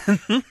not.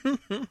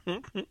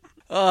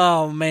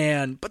 Oh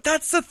man. But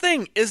that's the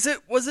thing.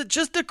 Was it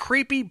just a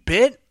creepy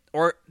bit,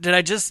 or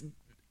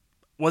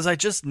was I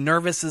just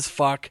nervous as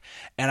fuck,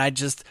 and I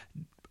just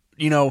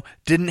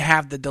didn't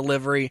have the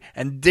delivery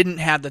and didn't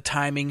have the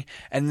timing,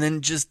 and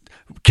then just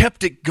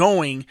kept it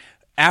going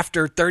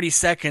after 30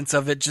 seconds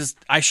of it.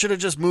 I should have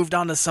just moved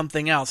on to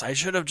something else. I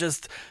should have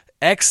just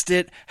X'd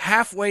it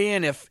halfway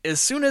in. If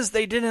as soon as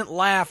they didn't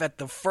laugh at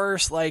the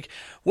first, like,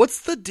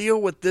 what's the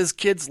deal with this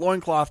kid's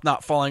loincloth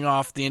not falling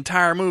off the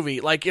entire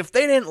movie? Like, if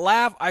they didn't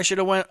laugh, I should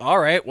have went, all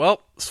right,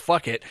 well,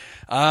 fuck it.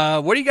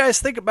 What do you guys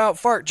think about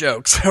fart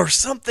jokes or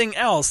something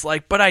else?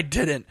 Like, but I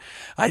didn't.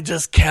 I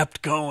just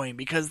kept going,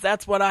 because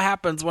that's what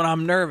happens when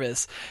I'm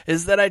nervous,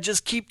 is that I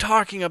just keep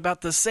talking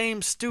about the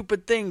same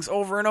stupid things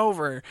over and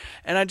over,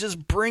 and I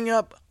just bring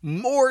up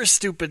more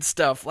stupid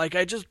stuff. Like,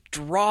 I just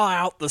draw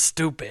out the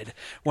stupid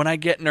when I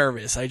get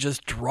nervous. I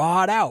just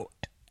draw it out,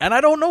 and I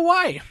don't know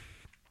why.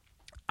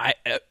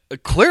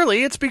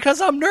 Clearly it's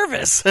because I'm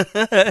nervous.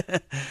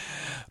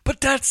 But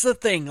that's the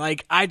thing.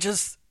 Like, I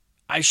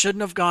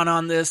shouldn't have gone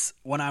on this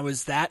when I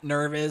was that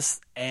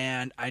nervous,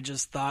 and I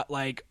just thought,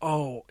 like,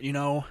 oh,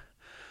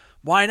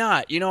 why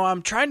not?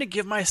 I'm trying to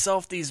give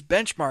myself these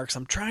benchmarks.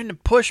 I'm trying to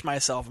push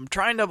myself. I'm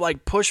trying to,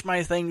 like, push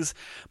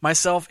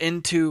myself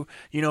into,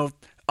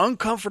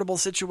 uncomfortable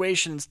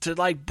situations to,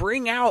 like,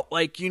 bring out,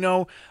 like,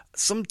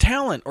 some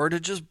talent, or to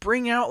just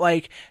bring out,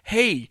 like,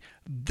 hey,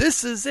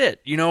 this is it.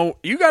 You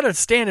got to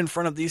stand in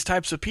front of these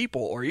types of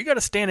people, or you got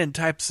to stand in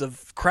types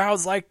of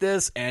crowds like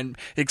this and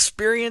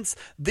experience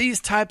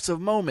these types of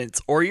moments,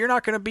 or you're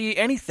not going to be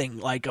anything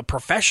like a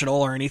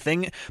professional or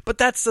anything. But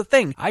that's the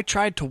thing. I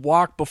tried to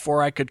walk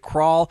before I could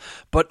crawl,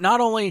 but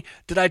not only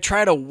did I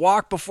try to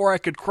walk before I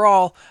could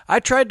crawl, I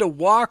tried to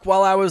walk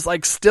while I was,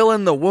 like, still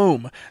in the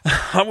womb.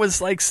 I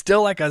was, like,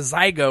 still like a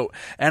zygote,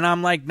 and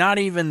I'm, like, not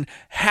even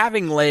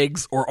having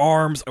legs or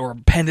arms or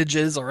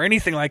appendages or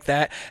anything like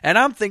that. And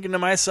I'm thinking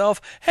to myself,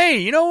 hey,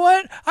 you know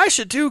what? I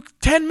should do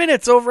 10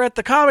 minutes over at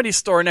the Comedy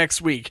Store next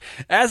week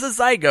as a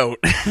zygote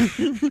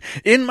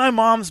in my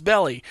mom's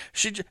belly.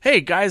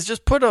 Hey, guys,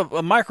 just put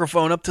a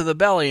microphone up to the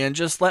belly and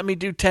just let me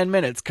do 10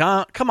 minutes.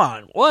 Come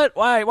on. What?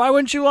 Why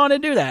wouldn't you want to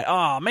do that?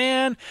 Oh,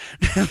 man.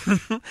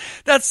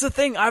 That's the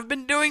thing. I've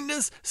been doing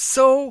this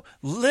so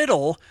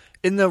little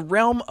in the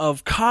realm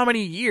of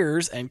comedy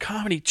years and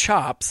comedy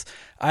chops.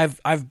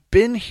 I've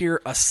been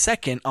here a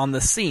second on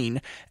the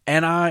scene,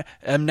 and I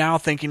am now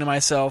thinking to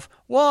myself,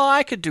 well,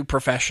 I could do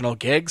professional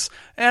gigs,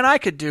 and I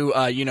could do,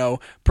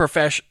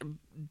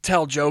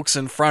 tell jokes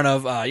in front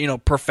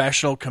of,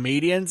 professional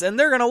comedians, and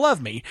they're going to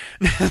love me.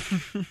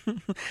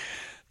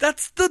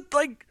 That's the,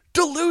 like,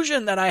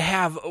 delusion that I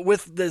have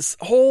with this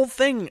whole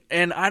thing,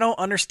 and I don't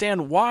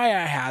understand why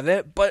I have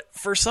it, but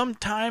for some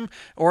time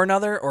or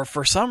another, or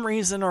for some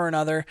reason or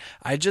another,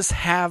 I just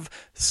have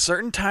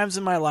certain times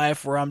in my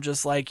life where I'm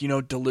just, like,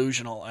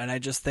 delusional, and I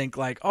just think,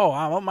 like,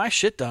 oh, my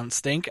shit doesn't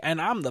stink, and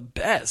I'm the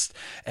best,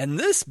 and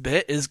this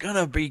bit is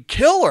gonna be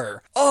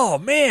killer. Oh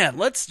man,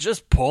 let's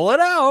just pull it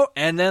out,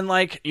 and then,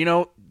 like,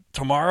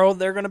 tomorrow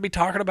they're gonna be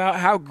talking about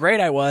how great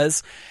I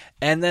was,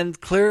 and then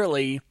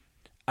clearly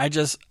I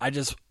just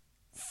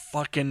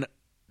fucking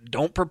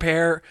don't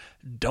prepare,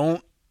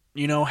 don't,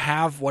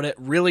 have what it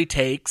really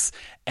takes,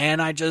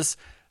 and I just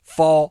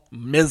fall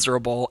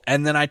miserable,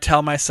 and then I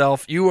tell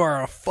myself, you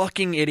are a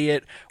fucking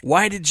idiot,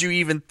 why did you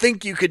even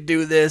think you could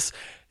do this,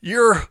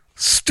 you're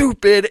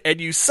stupid,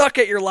 and you suck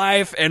at your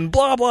life, and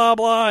blah, blah,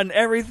 blah, and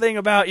everything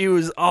about you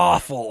is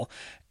awful.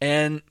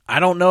 And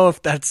I don't know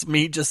if that's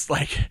me just,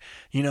 like,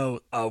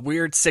 a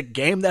weird sick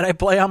game that I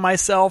play on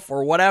myself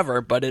or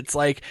whatever, but it's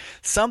like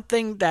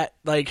something that,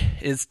 like,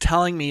 is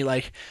telling me,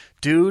 like,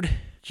 dude,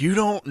 you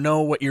don't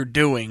know what you're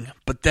doing.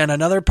 But then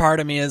another part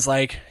of me is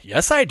like,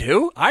 yes, I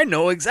do. I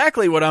know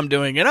exactly what I'm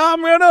doing, and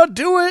I'm gonna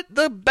do it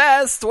the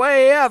best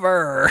way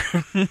ever.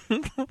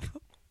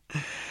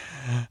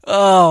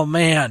 Oh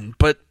man,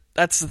 but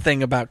that's the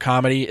thing about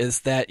comedy, is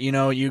that,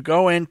 you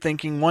go in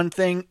thinking one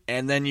thing,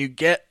 and then you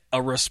get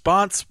a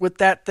response with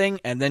that thing,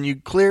 and then you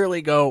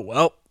clearly go,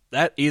 well,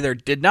 that either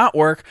did not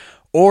work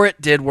or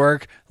it did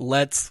work.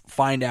 Let's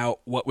find out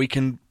what we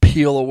can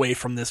peel away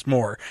from this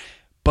more.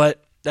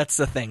 But that's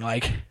the thing,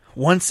 like,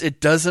 once it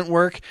doesn't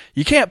work,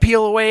 you can't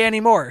peel away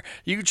anymore.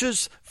 You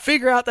just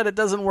figure out that it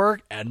doesn't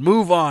work and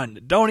move on.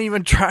 Don't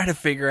even try to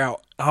figure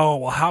out, oh,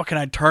 well, how can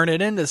I turn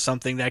it into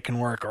something that can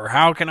work, or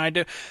how can I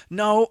do?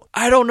 No,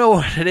 I don't know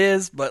what it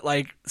is, but,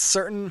 like,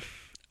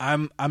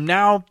 I'm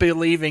now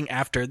believing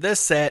after this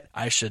set,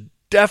 I should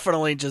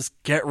definitely just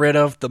get rid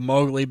of the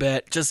Mowgli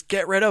bit. Just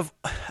get rid of,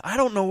 I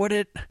don't know what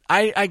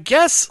I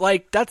guess,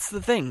 like, that's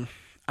the thing.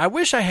 I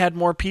wish I had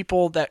more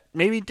people that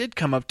maybe did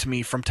come up to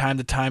me from time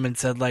to time and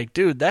said, like,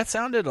 dude, that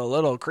sounded a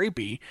little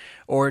creepy.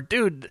 Or,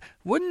 dude,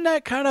 wouldn't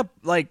that kind of,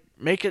 like,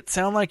 make it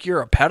sound like you're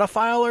a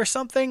pedophile or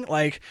something?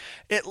 Like,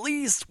 at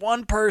least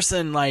one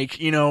person, like,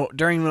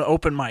 during the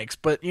open mics.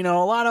 But, a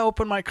lot of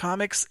open mic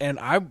comics, and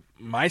I'm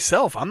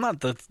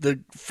not the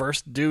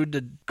first dude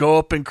to go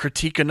up and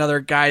critique another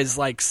guy's,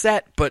 like,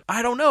 set. But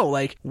I don't know,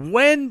 like,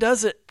 when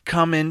does it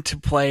come into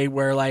play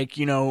where, like,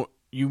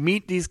 you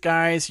meet these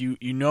guys, you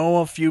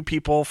know a few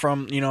people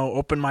from,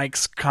 open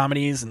mics,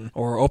 comedies,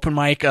 or open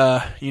mic,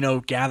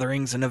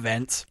 gatherings and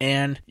events,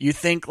 and you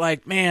think,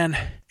 like, man,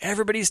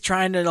 everybody's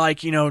trying to, like,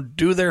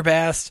 do their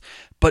best,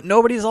 but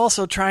nobody's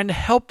also trying to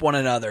help one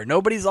another.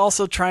 Nobody's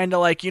also trying to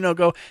like,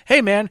 go,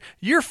 hey man,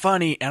 you're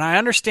funny and I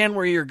understand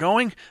where you're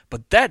going,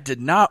 but that did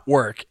not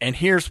work. And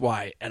here's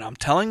why. And I'm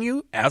telling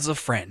you as a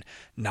friend,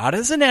 not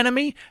as an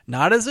enemy,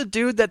 not as a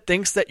dude that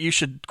thinks that you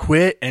should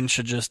quit and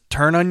should just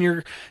turn on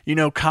your,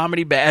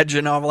 comedy badge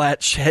and all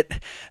that shit.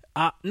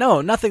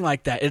 No, nothing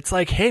like that. It's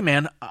like, hey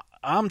man,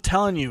 I'm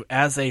telling you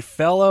as a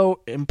fellow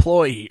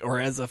employee or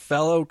as a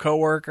fellow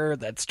coworker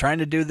that's trying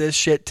to do this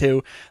shit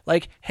too,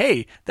 like,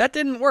 hey, that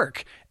didn't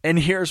work. And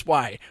here's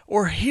why.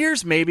 Or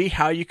here's maybe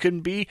how you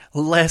can be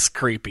less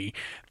creepy.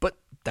 But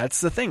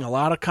that's the thing. A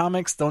lot of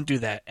comics don't do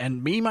that.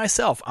 And me,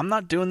 myself, I'm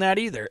not doing that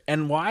either.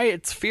 And why?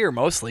 It's fear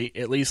mostly,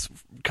 at least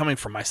coming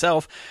from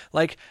myself.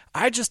 Like,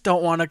 I just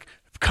don't want to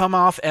come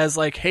off as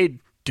like, hey,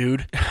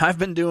 dude, I've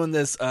been doing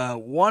this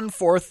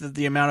 1/4 of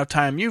the amount of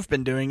time you've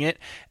been doing it,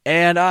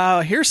 and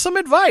here's some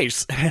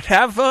advice.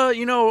 Have a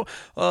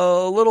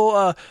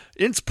little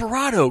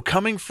inspirato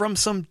coming from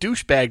some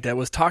douchebag that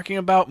was talking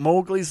about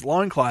Mowgli's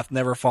loincloth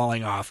never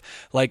falling off.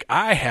 Like,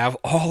 I have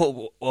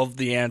all of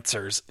the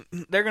answers.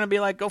 They're gonna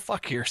be like, go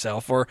fuck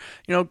yourself, or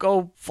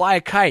go fly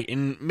a kite.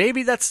 And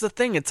maybe that's the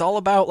thing. It's all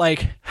about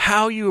like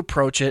how you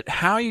approach it,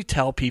 how you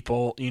tell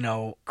people,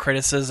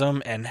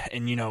 criticism and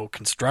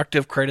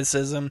constructive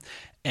criticism.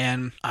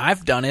 And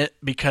I've done it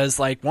because,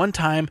 like, one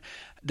time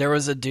there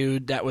was a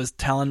dude that was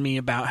telling me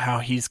about how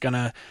he's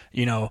gonna,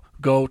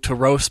 go to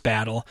roast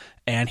battle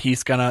and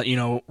he's gonna,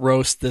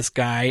 roast this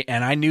guy.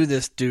 And I knew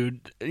this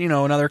dude,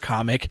 another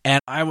comic, and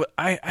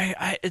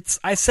I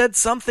said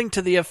something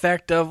to the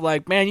effect of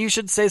like, man, you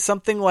should say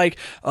something like,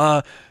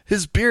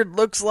 his beard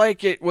looks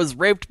like it was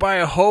raped by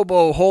a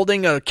hobo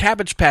holding a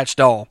Cabbage Patch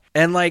doll,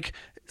 and like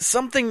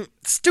something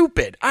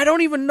stupid. I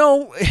don't even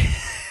know.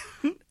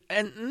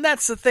 And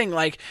that's the thing,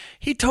 like,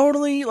 he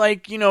totally,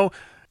 like,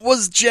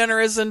 was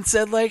generous and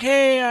said, like,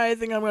 hey, I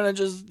think I'm going to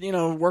just,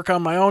 work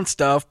on my own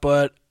stuff,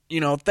 but,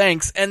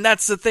 thanks. And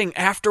that's the thing.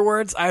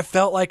 Afterwards, I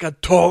felt like a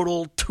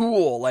total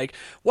tool. Like,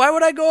 why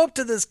would I go up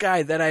to this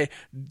guy that I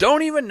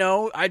don't even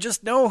know? I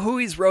just know who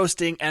he's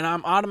roasting, and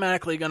I'm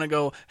automatically going to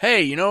go,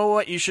 hey, you know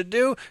what you should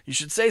do? You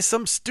should say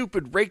some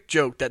stupid rape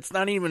joke that's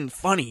not even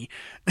funny.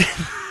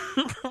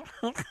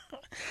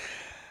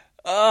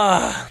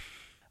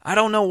 I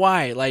don't know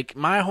why. Like,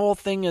 my whole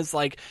thing is,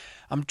 like,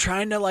 I'm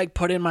trying to, like,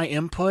 put in my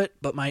input,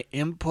 but my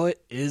input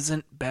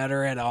isn't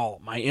better at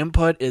all. My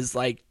input is,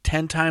 like,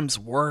 10 times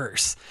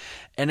worse.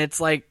 And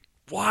it's like,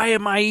 why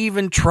am I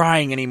even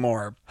trying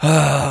anymore?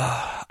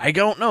 I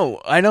don't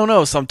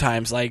know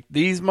sometimes. Like,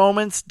 these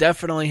moments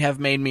definitely have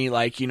made me,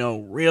 like,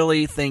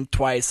 really think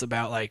twice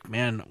about, like,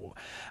 man,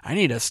 I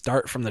need to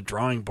start from the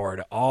drawing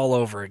board all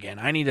over again.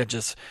 I need to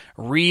just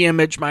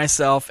re-image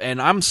myself,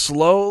 and I'm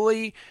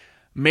slowly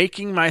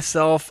making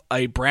myself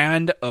a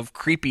brand of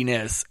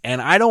creepiness, and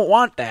I don't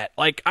want that.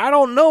 Like, I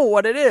don't know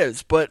what it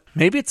is, but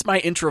maybe it's my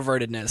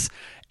introvertedness.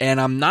 And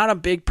I'm not a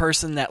big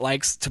person that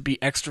likes to be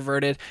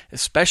extroverted,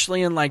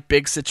 especially in like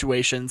big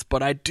situations,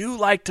 but I do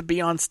like to be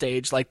on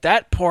stage. Like,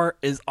 that part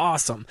is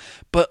awesome.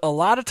 But a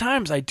lot of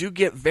times I do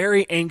get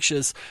very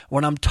anxious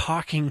when I'm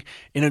talking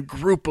in a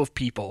group of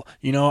people.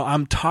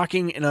 I'm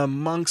talking in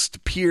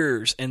amongst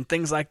peers and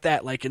things like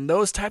that. Like, in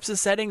those types of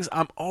settings,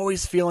 I'm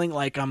always feeling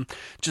like I'm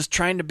just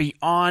trying to be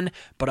on,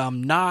 but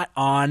I'm not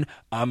on.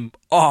 I'm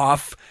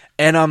off.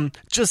 And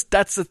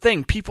that's the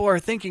thing. People are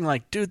thinking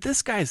like, dude,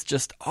 this guy's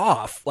just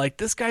off. Like,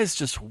 this guy's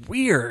just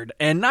weird.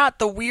 And not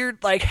the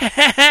weird like,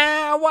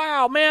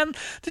 wow, man,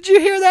 did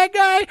you hear that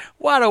guy?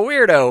 What a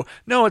weirdo.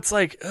 No, it's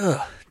like, ugh,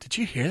 did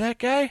you hear that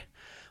guy?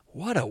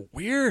 What a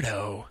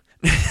weirdo.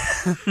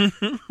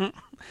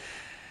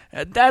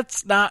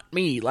 That's not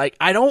me. Like,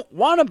 I don't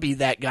want to be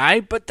that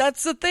guy, but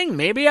that's the thing.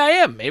 Maybe I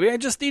am. Maybe I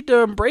just need to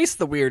embrace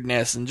the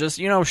weirdness and just,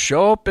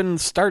 show up and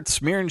start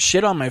smearing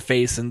shit on my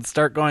face and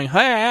start going,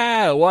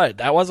 hey, what?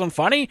 That wasn't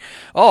funny?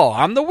 Oh,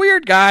 I'm the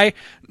weird guy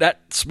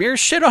that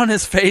smears shit on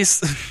his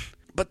face.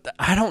 But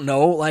I don't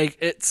know. Like,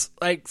 it's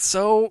like,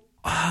 so,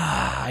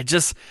 I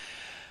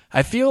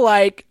feel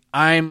like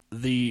I'm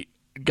the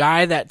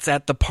guy that's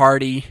at the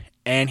party,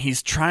 and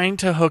he's trying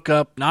to hook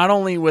up not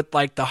only with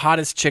like the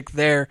hottest chick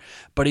there,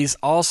 but he's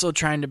also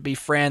trying to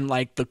befriend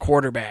like the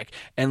quarterback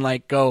and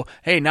like go,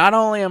 hey, not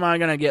only am I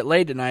going to get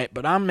laid tonight,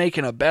 but I'm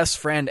making a best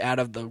friend out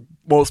of the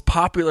most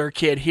popular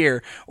kid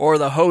here, or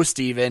the host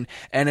even.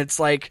 And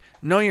it's like,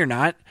 no, you're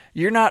not.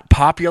 You're not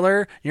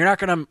popular. You're not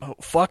going to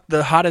fuck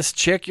the hottest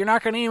chick. You're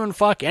not going to even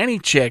fuck any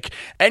chick.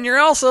 And you're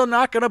also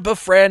not going to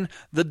befriend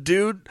the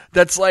dude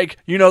that's like,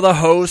 the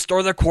host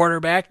or the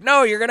quarterback.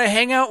 No, you're going to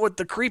hang out with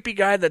the creepy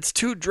guy that's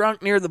too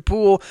drunk near the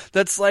pool,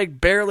 that's like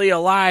barely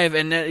alive,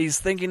 and he's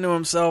thinking to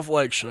himself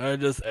like, should I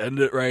just end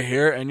it right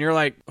here? And you're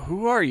like,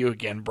 who are you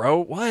again,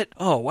 bro? What?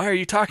 Oh, why are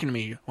you talking to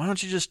me? Why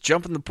don't you just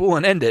jump in the pool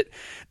and end it?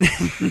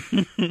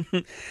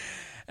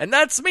 And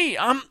that's me.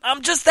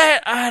 I'm just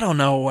that. I don't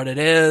know what it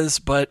is,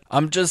 but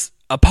I'm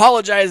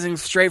apologizing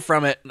straight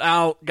from it.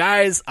 Now,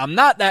 guys, I'm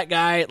not that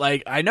guy.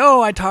 Like, I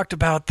know I talked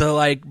about the,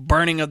 like,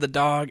 burning of the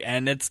dog,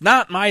 and it's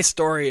not my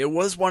story. It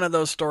was one of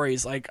those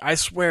stories. Like, I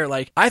swear,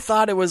 like, I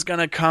thought it was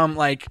gonna come,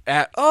 like,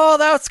 oh,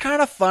 that's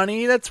kind of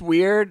funny. That's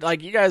weird.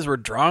 Like, you guys were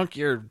drunk.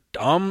 You're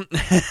dumb.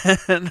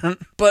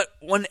 But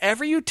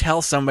whenever you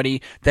tell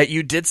somebody that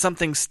you did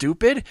something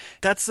stupid,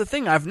 that's the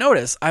thing I've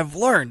noticed. I've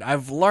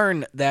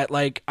learned that,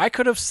 like, I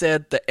could have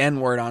said the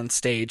N-word on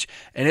stage,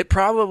 and it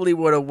probably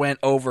would have went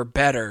over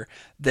better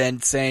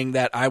than saying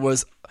that I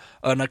was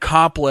an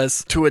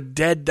accomplice to a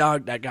dead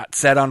dog that got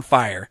set on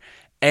fire.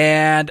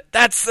 And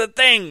that's the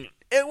thing.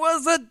 It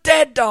was a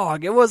dead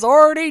dog. It was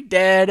already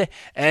dead,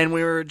 and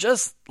we were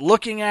just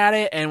looking at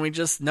it, and we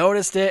just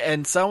noticed it,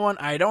 and someone,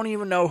 I don't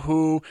even know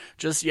who,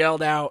 just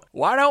yelled out,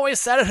 "Why don't we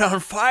set it on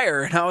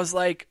fire?" And I was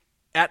like,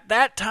 at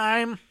that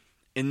time,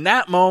 in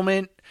that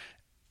moment,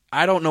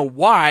 I don't know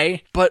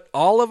why, but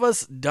all of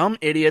us dumb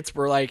idiots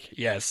were like,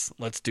 yes,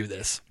 let's do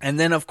this. And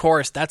then, of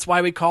course, that's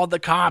why we called the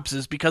cops,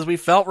 is because we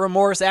felt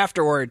remorse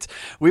afterwards.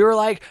 We were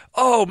like,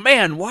 oh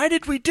man, why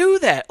did we do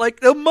that? Like,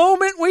 the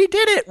moment we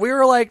did it, we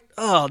were like,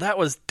 oh, that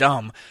was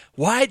dumb.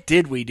 Why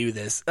did we do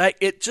this? Like,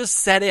 it just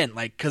set in.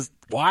 Like, because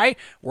why?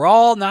 We're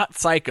all not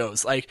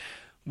psychos. Like,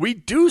 we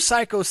do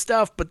psycho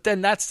stuff, but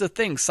then that's the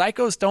thing.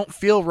 Psychos don't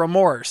feel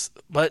remorse,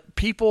 but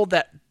people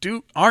that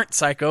aren't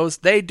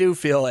psychos, they do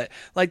feel it.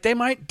 Like, they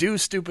might do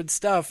stupid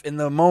stuff in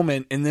the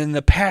moment and then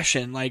the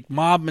passion, like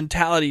mob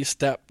mentality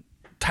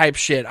type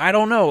shit. I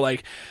don't know.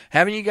 Like,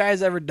 haven't you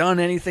guys ever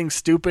done anything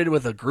stupid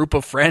with a group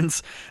of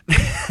friends?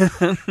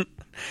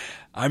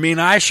 I mean,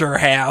 I sure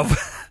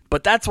have.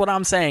 But that's what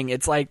I'm saying.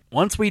 It's like,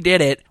 once we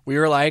did it, we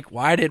were like,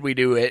 why did we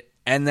do it?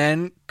 And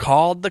then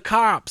called the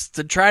cops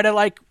to try to,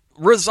 like,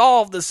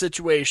 resolve the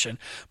situation.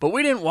 But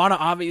we didn't want to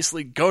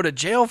obviously go to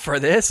jail for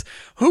this.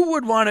 Who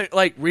would want to,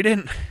 like,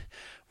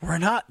 we're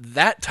not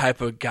that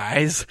type of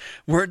guys.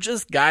 We're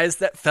just guys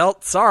that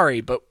felt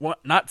sorry, but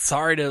not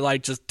sorry to,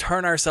 like, just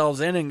turn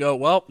ourselves in and go,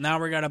 well, now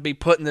we're going to be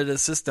put into the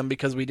system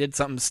because we did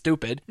something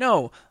stupid.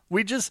 No,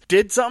 we just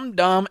did something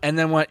dumb and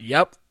then went,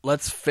 yep,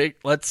 let's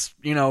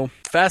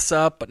fess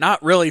up, but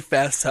not really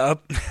fess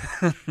up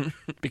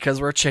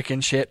because we're chicken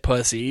shit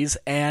pussies.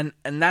 And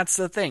that's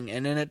the thing.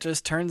 And then it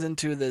just turns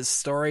into this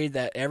story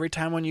that every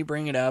time when you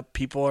bring it up,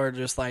 people are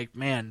just like,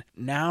 man,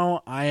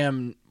 now I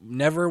am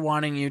never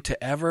wanting you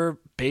to ever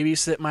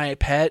babysit my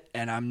pet.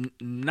 And I'm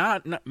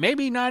not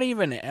maybe not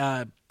even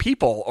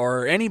people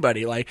or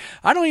anybody. Like,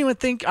 I don't even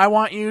think I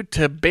want you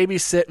to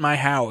babysit my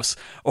house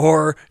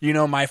or,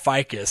 my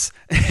ficus,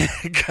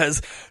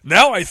 because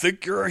now I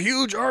think you're a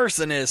huge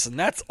arsonist and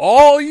that's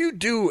all you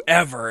do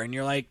ever. And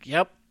you're like,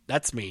 yep,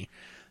 that's me.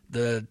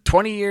 The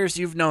 20 years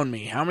you've known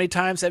me, how many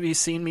times have you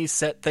seen me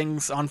set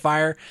things on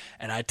fire?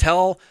 And I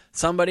tell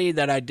somebody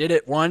that I did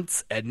it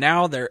once, and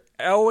now they're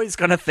always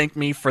going to thank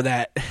me for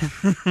that.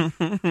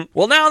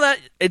 Well, now that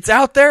it's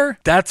out there,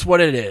 that's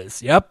what it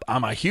is. Yep,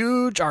 I'm a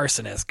huge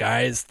arsonist,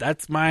 guys.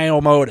 That's my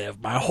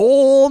motive. My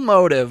whole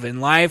motive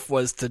in life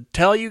was to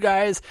tell you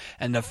guys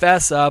and to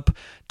fess up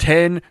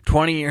 10,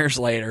 20 years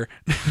later.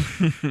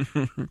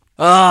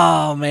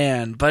 Oh,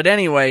 man. But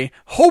anyway,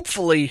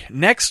 hopefully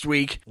next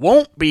week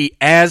won't be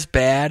as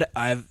bad.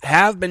 I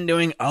have been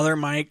doing other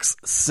mics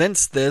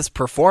since this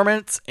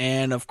performance,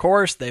 and of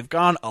course, they've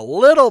gone a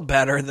little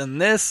better than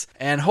this.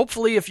 And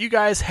hopefully, if you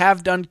guys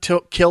have done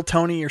Kill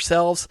Tony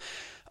yourselves,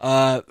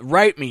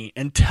 write me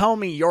and tell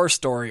me your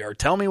story or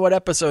tell me what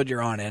episode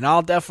you're on, and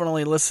I'll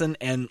definitely listen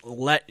and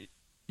let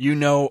you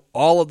know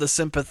all of the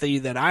sympathy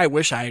that I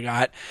wish I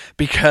got,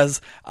 because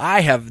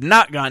I have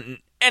not gotten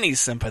any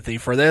sympathy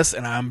for this,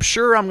 and I'm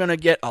sure I'm going to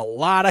get a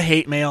lot of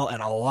hate mail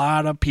and a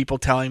lot of people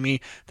telling me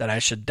that I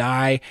should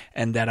die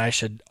and that I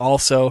should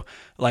also,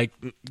 like,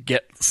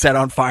 get set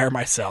on fire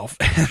myself.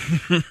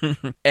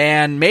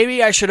 And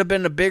maybe I should have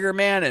been a bigger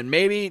man, and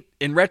maybe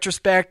in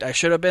retrospect I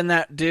should have been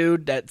that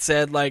dude that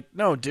said, like,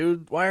 no,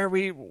 dude, why are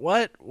we,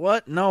 what,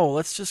 no,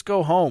 let's just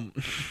go home.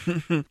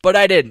 But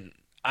I didn't.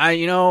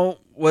 I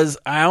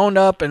owned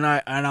up, and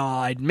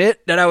I'll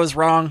admit that I was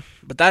wrong,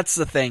 but that's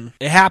the thing.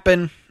 It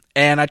happened.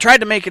 And I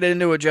tried to make it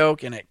into a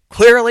joke, and it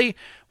clearly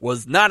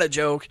was not a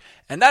joke.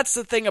 And that's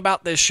the thing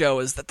about this show,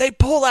 is that they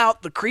pull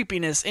out the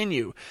creepiness in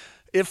you.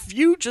 If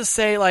you just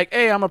say, like,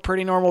 hey, I'm a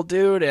pretty normal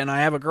dude, and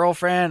I have a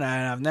girlfriend,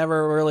 and I've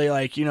never really,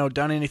 like,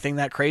 done anything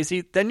that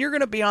crazy, then you're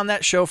going to be on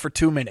that show for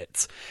 2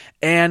 minutes.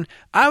 And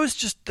I was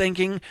just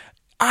thinking,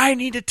 I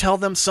need to tell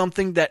them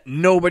something that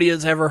nobody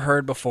has ever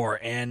heard before.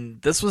 And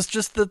this was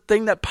just the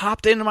thing that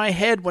popped into my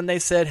head when they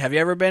said, have you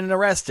ever been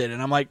arrested?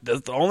 And I'm like,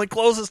 the only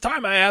closest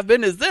time I have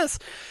been is this.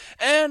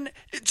 And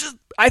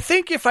I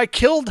think if I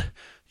killed,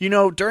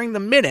 during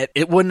the minute,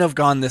 it wouldn't have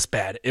gone this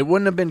bad. It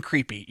wouldn't have been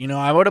creepy.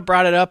 I would have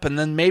brought it up, and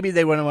then maybe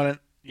they would have went,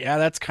 yeah,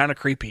 that's kind of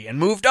creepy, and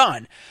moved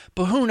on.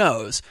 But who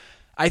knows?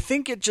 I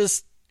think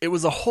it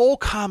was a whole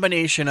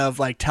combination of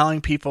like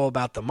telling people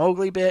about the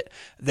Mowgli bit,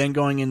 then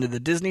going into the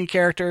Disney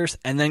characters,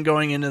 and then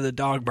going into the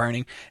dog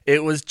burning.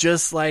 It was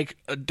just like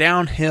a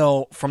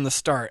downhill from the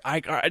start.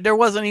 There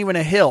wasn't even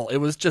a hill. It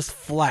was just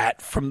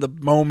flat from the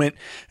moment.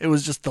 It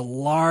was just the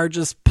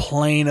largest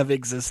plane of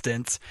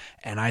existence.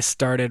 And I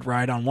started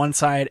right on one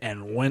side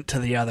and went to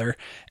the other,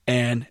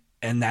 and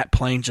that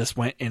plane just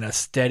went in a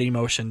steady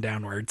motion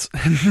downwards.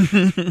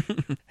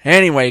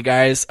 Anyway,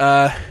 guys,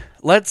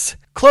 let's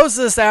close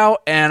this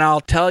out, and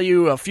I'll tell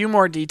you a few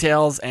more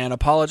details and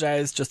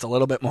apologize just a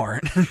little bit more.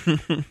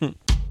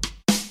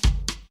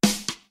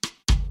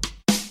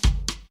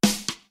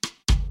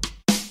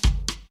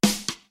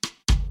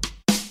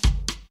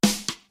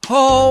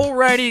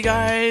 Alrighty,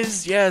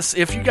 guys. Yes,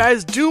 if you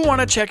guys do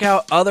want to check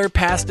out other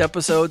past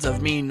episodes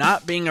of me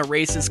not being a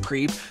racist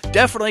creep,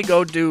 definitely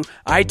go to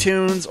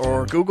iTunes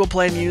or Google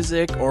Play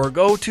Music, or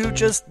go to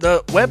just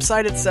the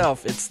website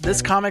itself. It's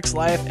This Comics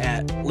Life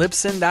at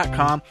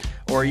Libsyn.com,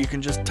 or you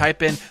can just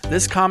type in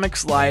This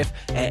Comics Life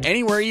at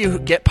anywhere you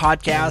get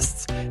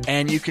podcasts,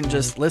 and you can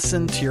just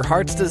listen to your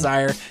heart's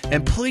desire.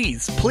 And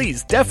please,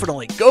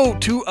 definitely go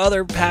to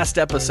other past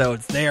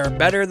episodes. They are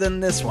better than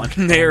this one.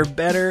 They are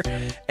better,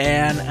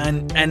 and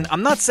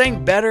I'm not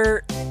saying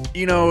better,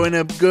 in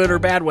a good or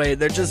bad way.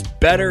 They're just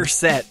better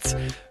sets.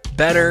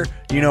 Better,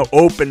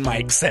 open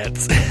mic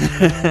sets.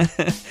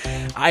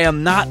 I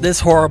am not this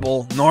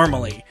horrible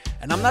normally.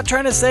 And I'm not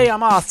trying to say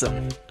I'm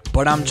awesome,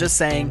 but I'm just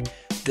saying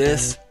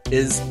this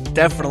is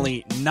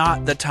definitely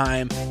not the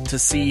time to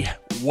see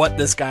what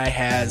this guy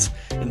has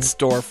in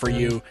store for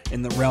you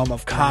in the realm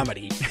of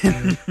comedy.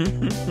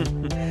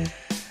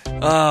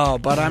 Oh,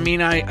 but I mean,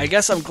 I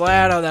guess I'm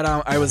glad that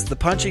I was the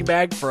punching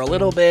bag for a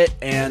little bit,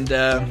 and,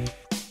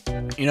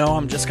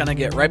 I'm just going to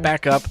get right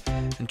back up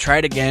and try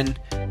it again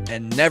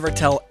and never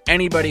tell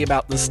anybody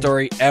about this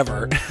story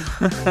ever.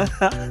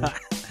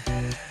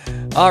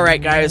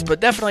 Alright, guys, but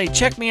definitely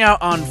check me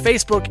out on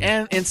Facebook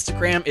and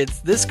Instagram. It's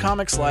This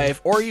Comics Life,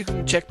 or you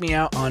can check me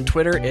out on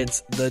Twitter. It's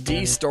The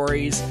D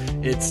Stories.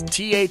 It's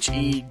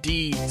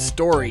THED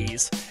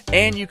Stories.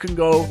 And you can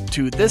go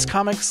to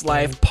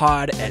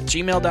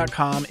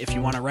thiscomicslifepod@gmail.com if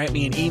you want to write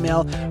me an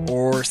email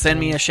or send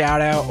me a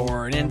shout out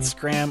or an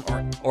Instagram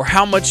or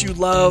how much you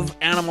love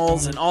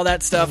animals and all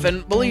that stuff.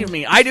 And believe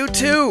me, I do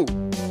too.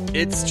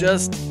 It's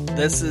just,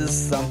 this is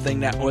something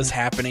that was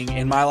happening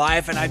in my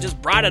life, and I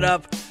just brought it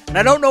up, and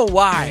I don't know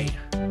why.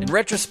 In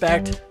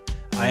retrospect,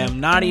 I am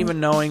not even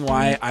knowing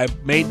why I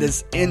made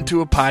this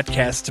into a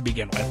podcast to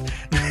begin with.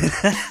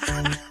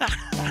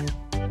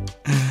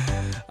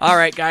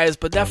 Alright, guys,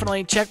 but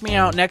definitely check me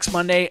out next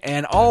Monday,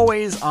 and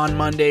always on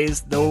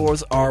Mondays.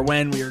 Those are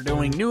when we are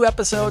doing new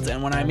episodes,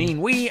 and when I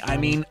mean we, I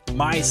mean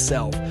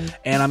myself.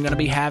 And I'm going to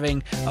be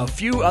having a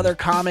few other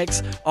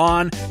comics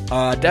on.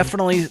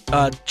 Definitely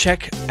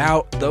check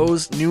out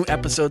those new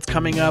episodes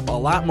coming up. A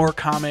lot more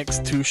comics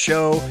to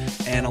show,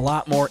 and a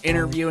lot more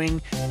interviewing,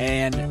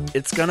 and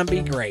it's going to be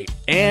great.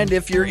 And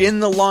if you're in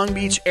the Long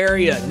Beach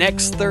area,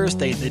 next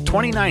Thursday, the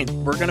 29th,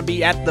 we're going to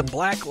be at the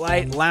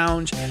Blacklight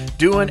Lounge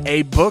doing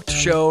a booked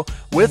show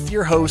with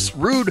your host,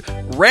 Rude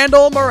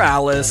Randall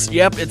Morales.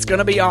 Yep, it's going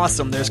to be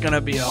awesome. There's going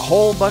to be a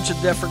whole bunch of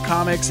different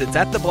comics. It's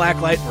at the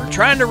Blacklight. We're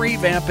trying to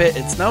revamp it.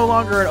 It's no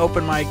longer an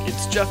open mic.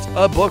 It's just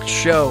a booked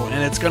show,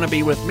 and it's going to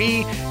be with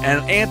me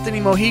and Anthony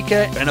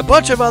Mojica and a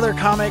bunch of other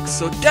comics,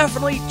 so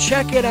definitely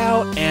check it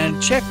out, and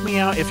check me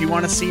out if you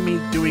want to see me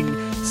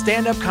doing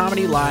stand-up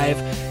comedy live.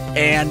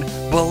 And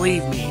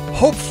believe me,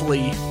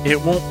 hopefully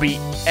it won't be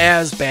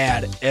as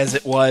bad as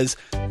it was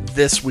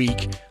this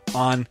week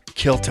on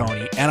Kill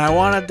Tony. And I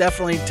want to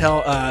definitely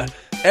tell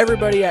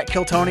everybody at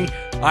Kill Tony,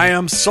 I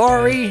am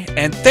sorry,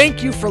 and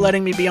thank you for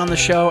letting me be on the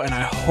show, and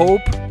I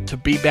hope to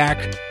be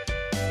back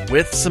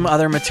with some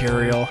other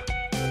material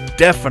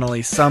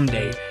definitely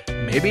someday.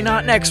 Maybe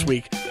not next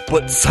week,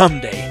 but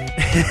someday.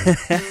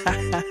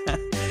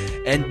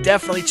 And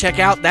definitely check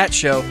out that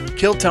show,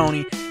 Kill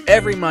Tony,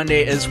 every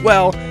Monday as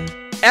well,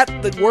 at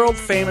the world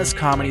famous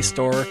Comedy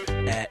Store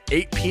at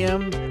 8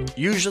 p.m.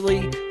 Usually,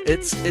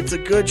 it's a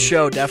good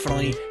show,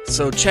 definitely.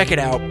 So check it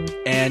out,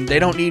 and they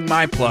don't need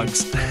my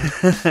plugs.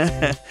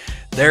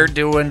 They're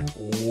doing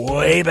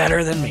way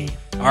better than me.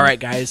 All right,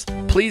 guys,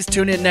 please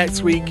tune in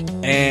next week,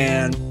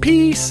 and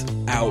peace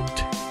out.